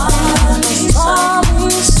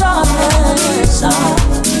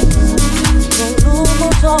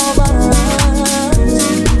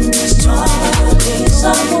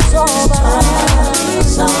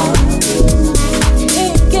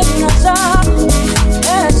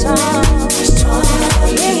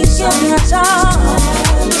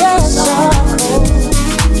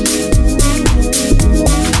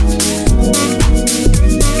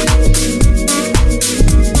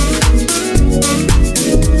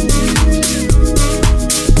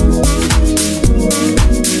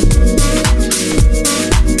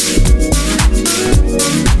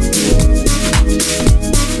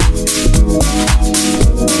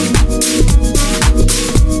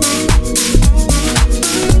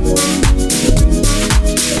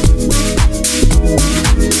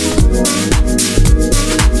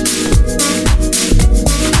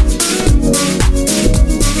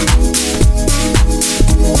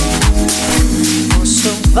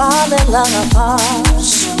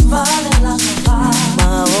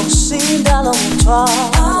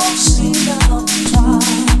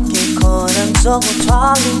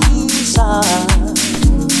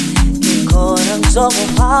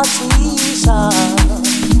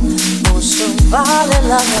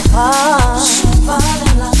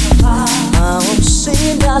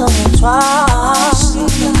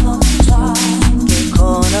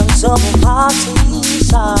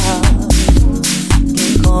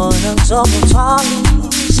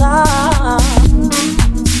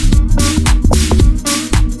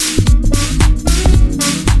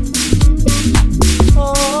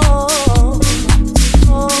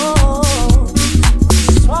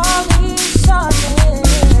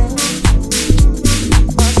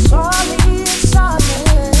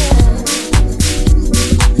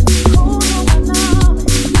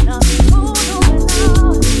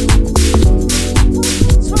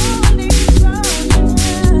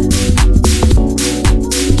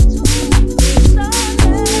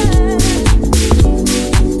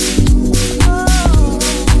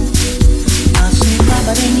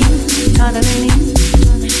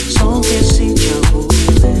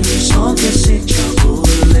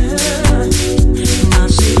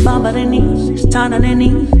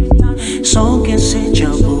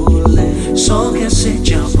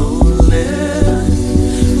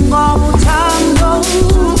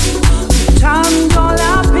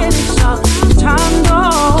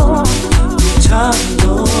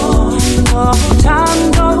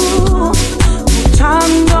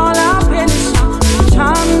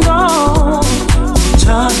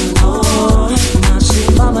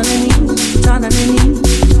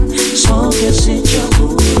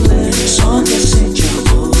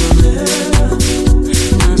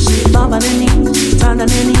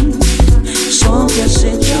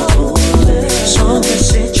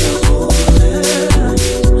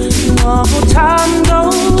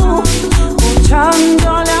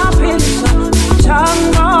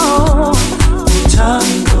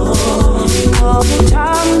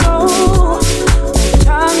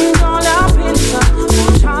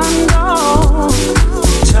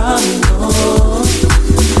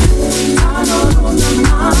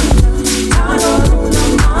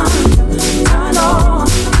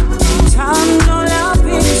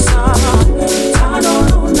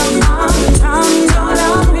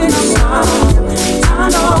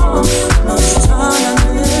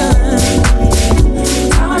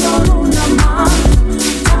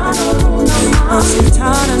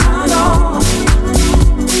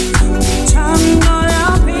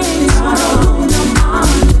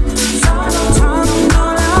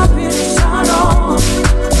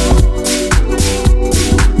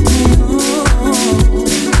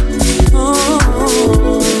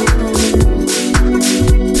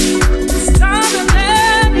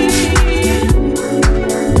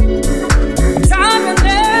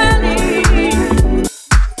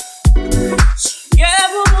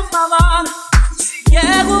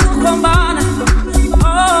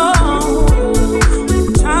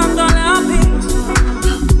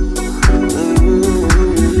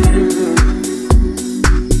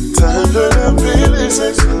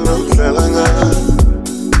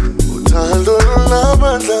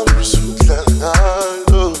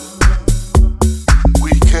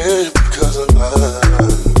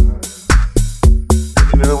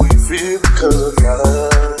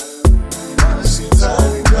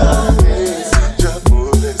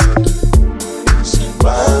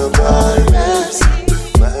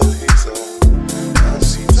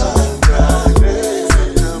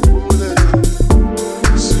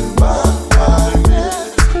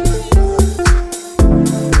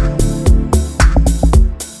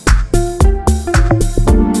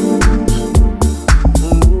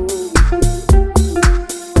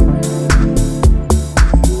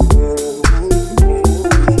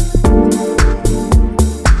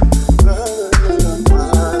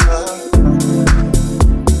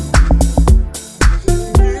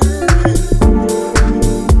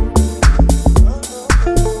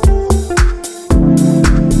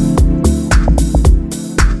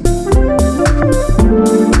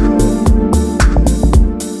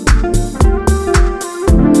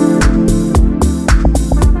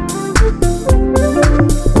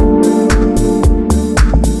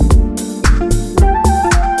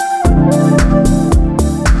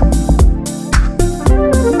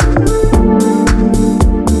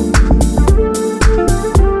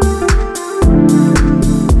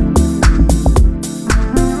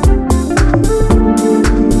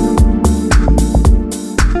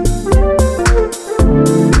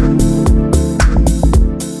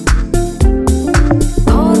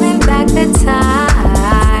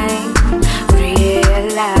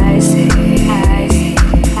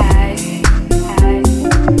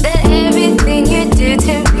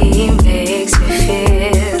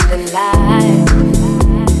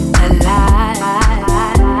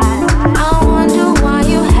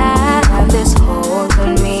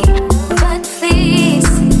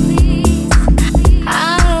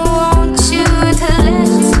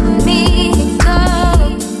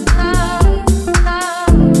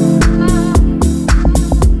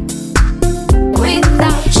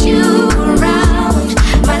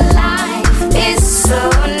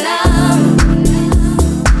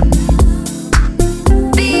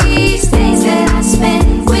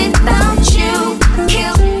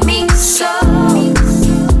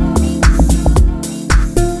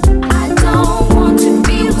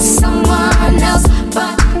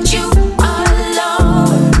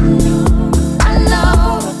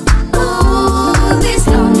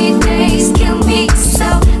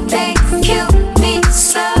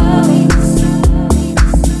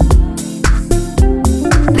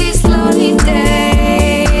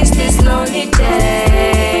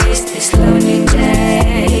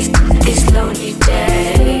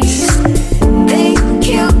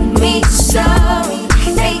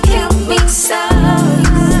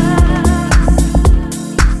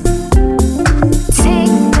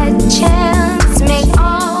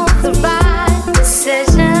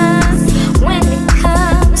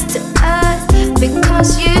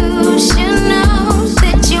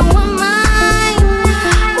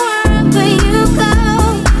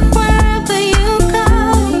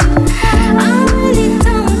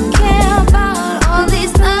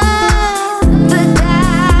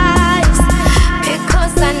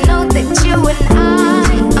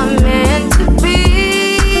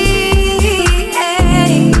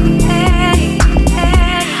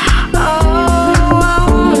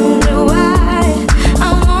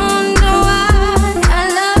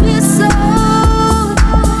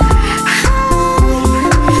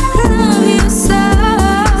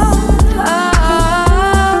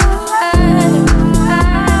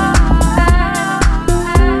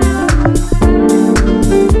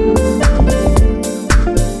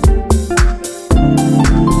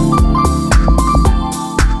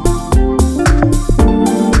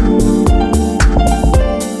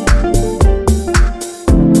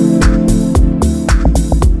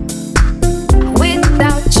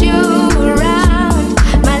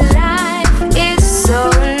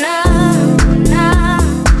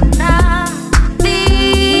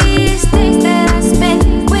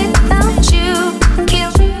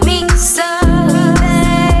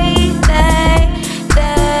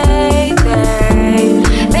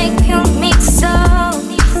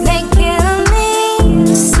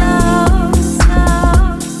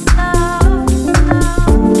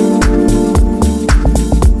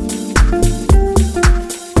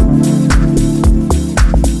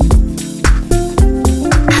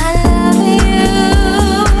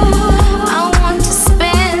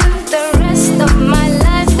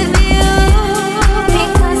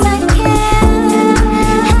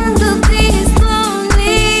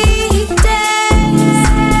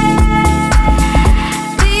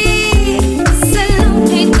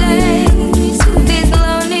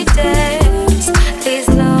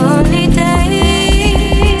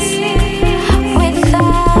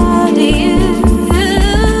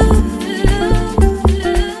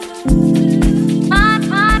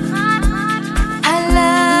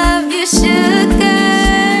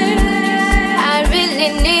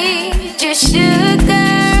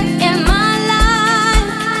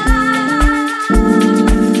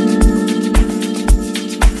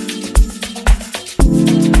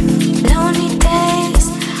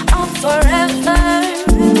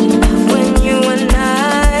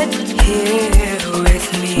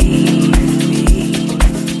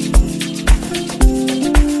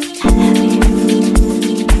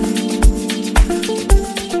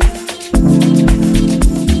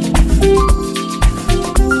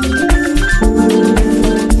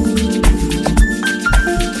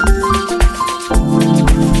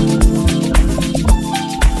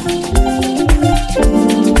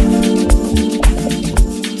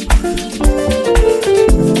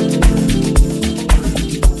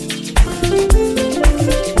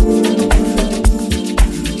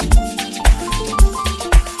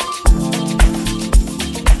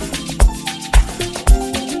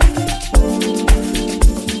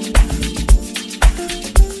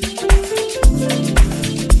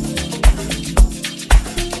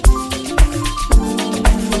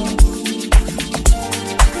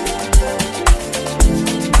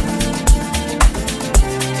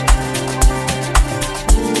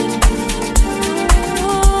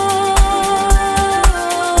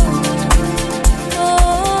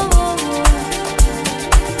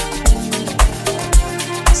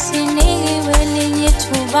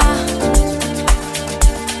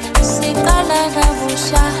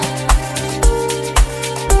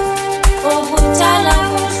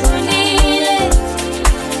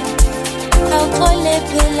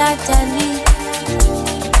phela dali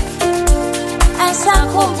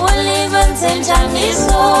asakhumbuli kwenzenjani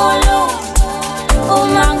solo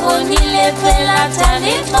uma ngonile phela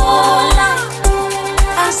dali xola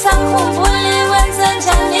asakhumbuli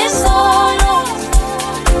kwenzenjani solo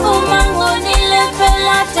uma ngonile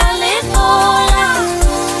phela dali xola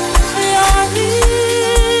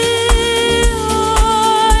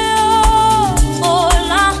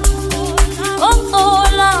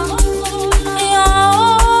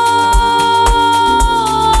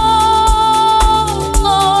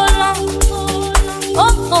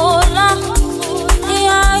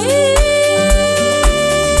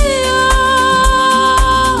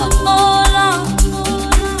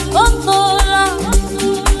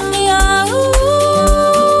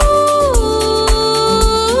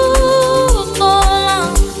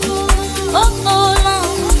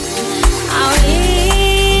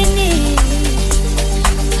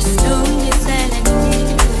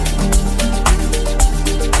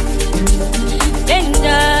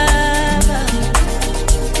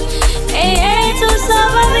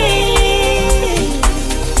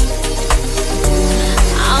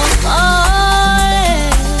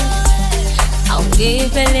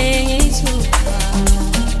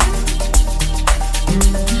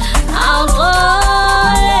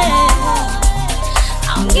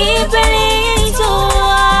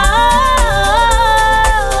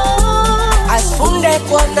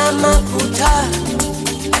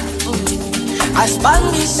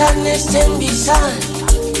Asibambisane sithembisane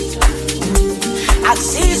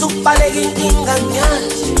akusiza ukubaleka inkinga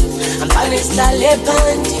ngiyazi ambane sihlale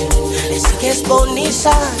phansi esike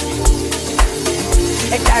sibonisane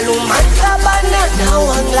edala umanhlabana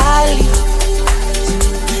nawo angilali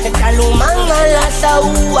edala umangalahla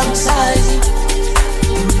uwangisazi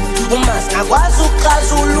uma singakwazi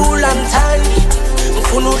ukuxazulula mthandi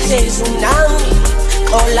ngifuna uhlezi unami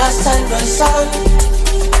xola sithandwa sami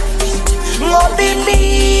ngoba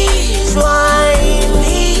imizwa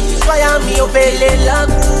yami yobelela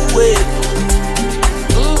kuwe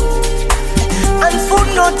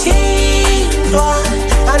anifuna uthintwa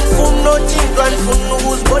anifuna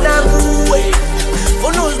ukuzibona kuwe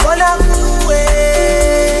funa uzibona kuwe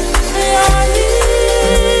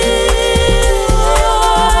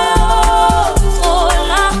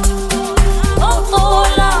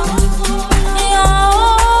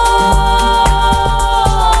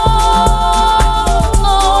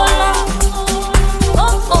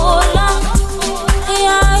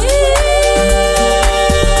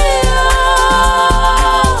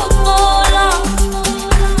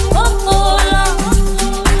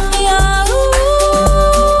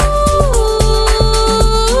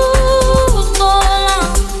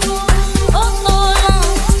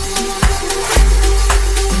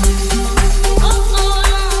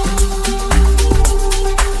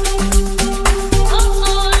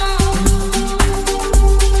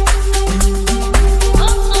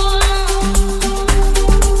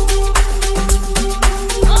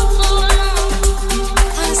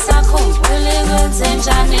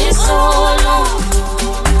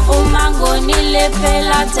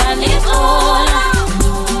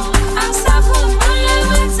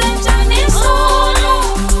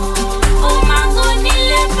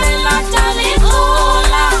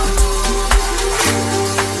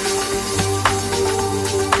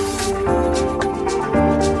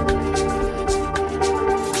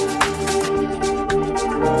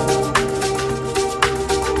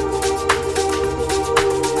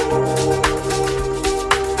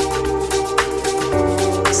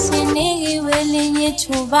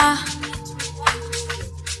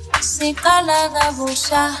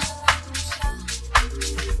kabusha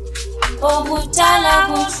obutala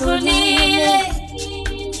kuhlulile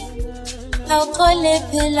awuqole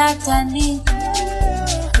phela dani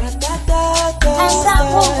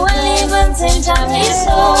asakhumbuli kwenzenjani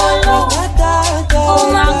solo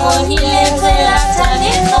uma ngonile phela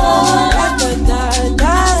dani xola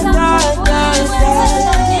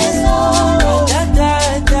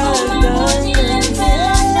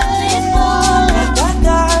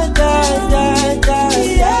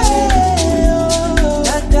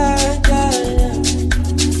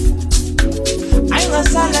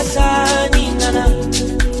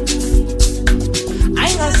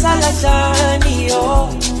Salatani yo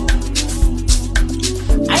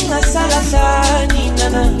Ainga salatani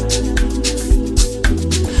nana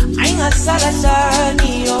Ainga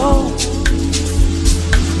salatani yo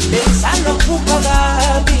Pensando kukaga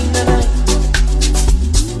binana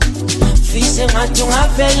Fise matunga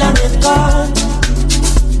vela neka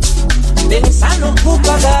Pensando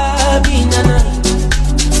kukaga binana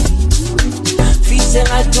Fise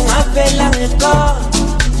matunga vela neka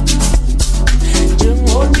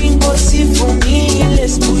njengobingo sivumile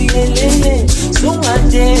sibuyelele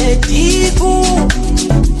sungadediku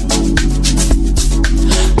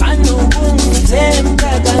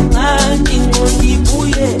anokungithemba kancane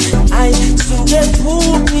ngongibuye ayisuke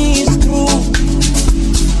phumi screw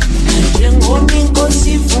njengobingo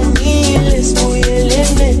sivumile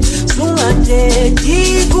sibuyelele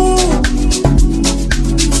sungadediku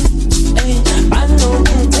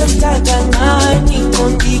anokungithemba kancane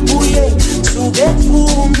ngongibuye suke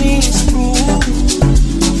phumi screw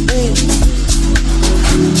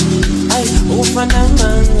ay ufana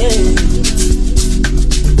manje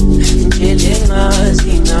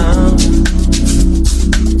ngelengazi nawe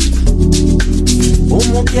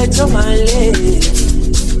umukhetho male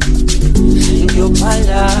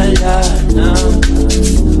ngiyophalala nawe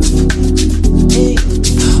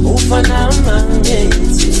ufana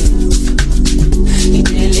mangethi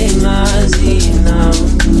ngelengazi nawe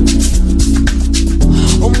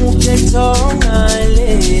umukhetho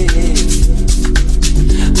male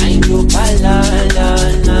ngiyophalala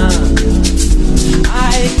nawe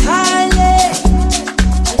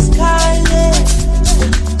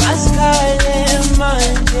Askale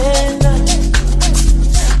Mandela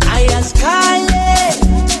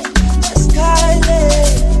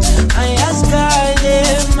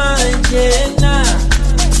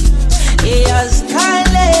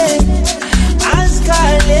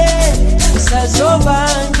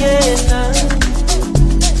sazobangena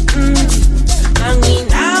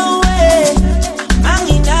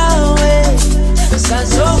anginawe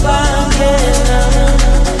sazobangena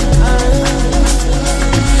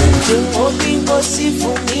njengobingo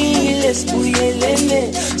sivumile sibuyelele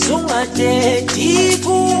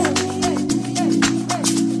sungadediku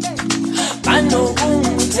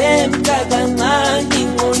banokungithemba kancane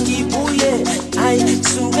ngongibuye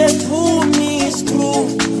ayisuke phumi screw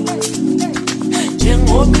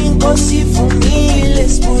njengobingo sivumile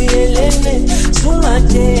sibuyelele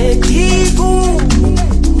sungadediku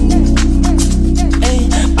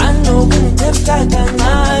banokungithemba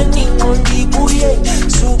kancane ngongibuye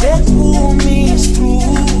suke phumi screw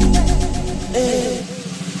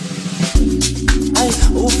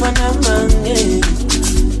ufana mange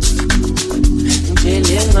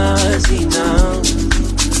ngelengazi nawe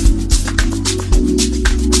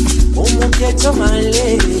umukhetho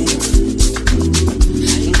male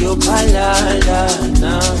ngiyophalala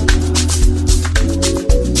nawe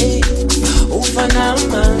ufana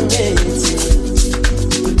mangethi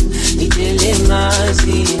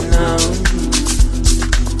ngelengazi nawe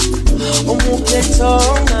umukhetho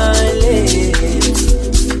male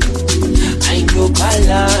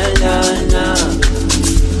ngiyophalala nawe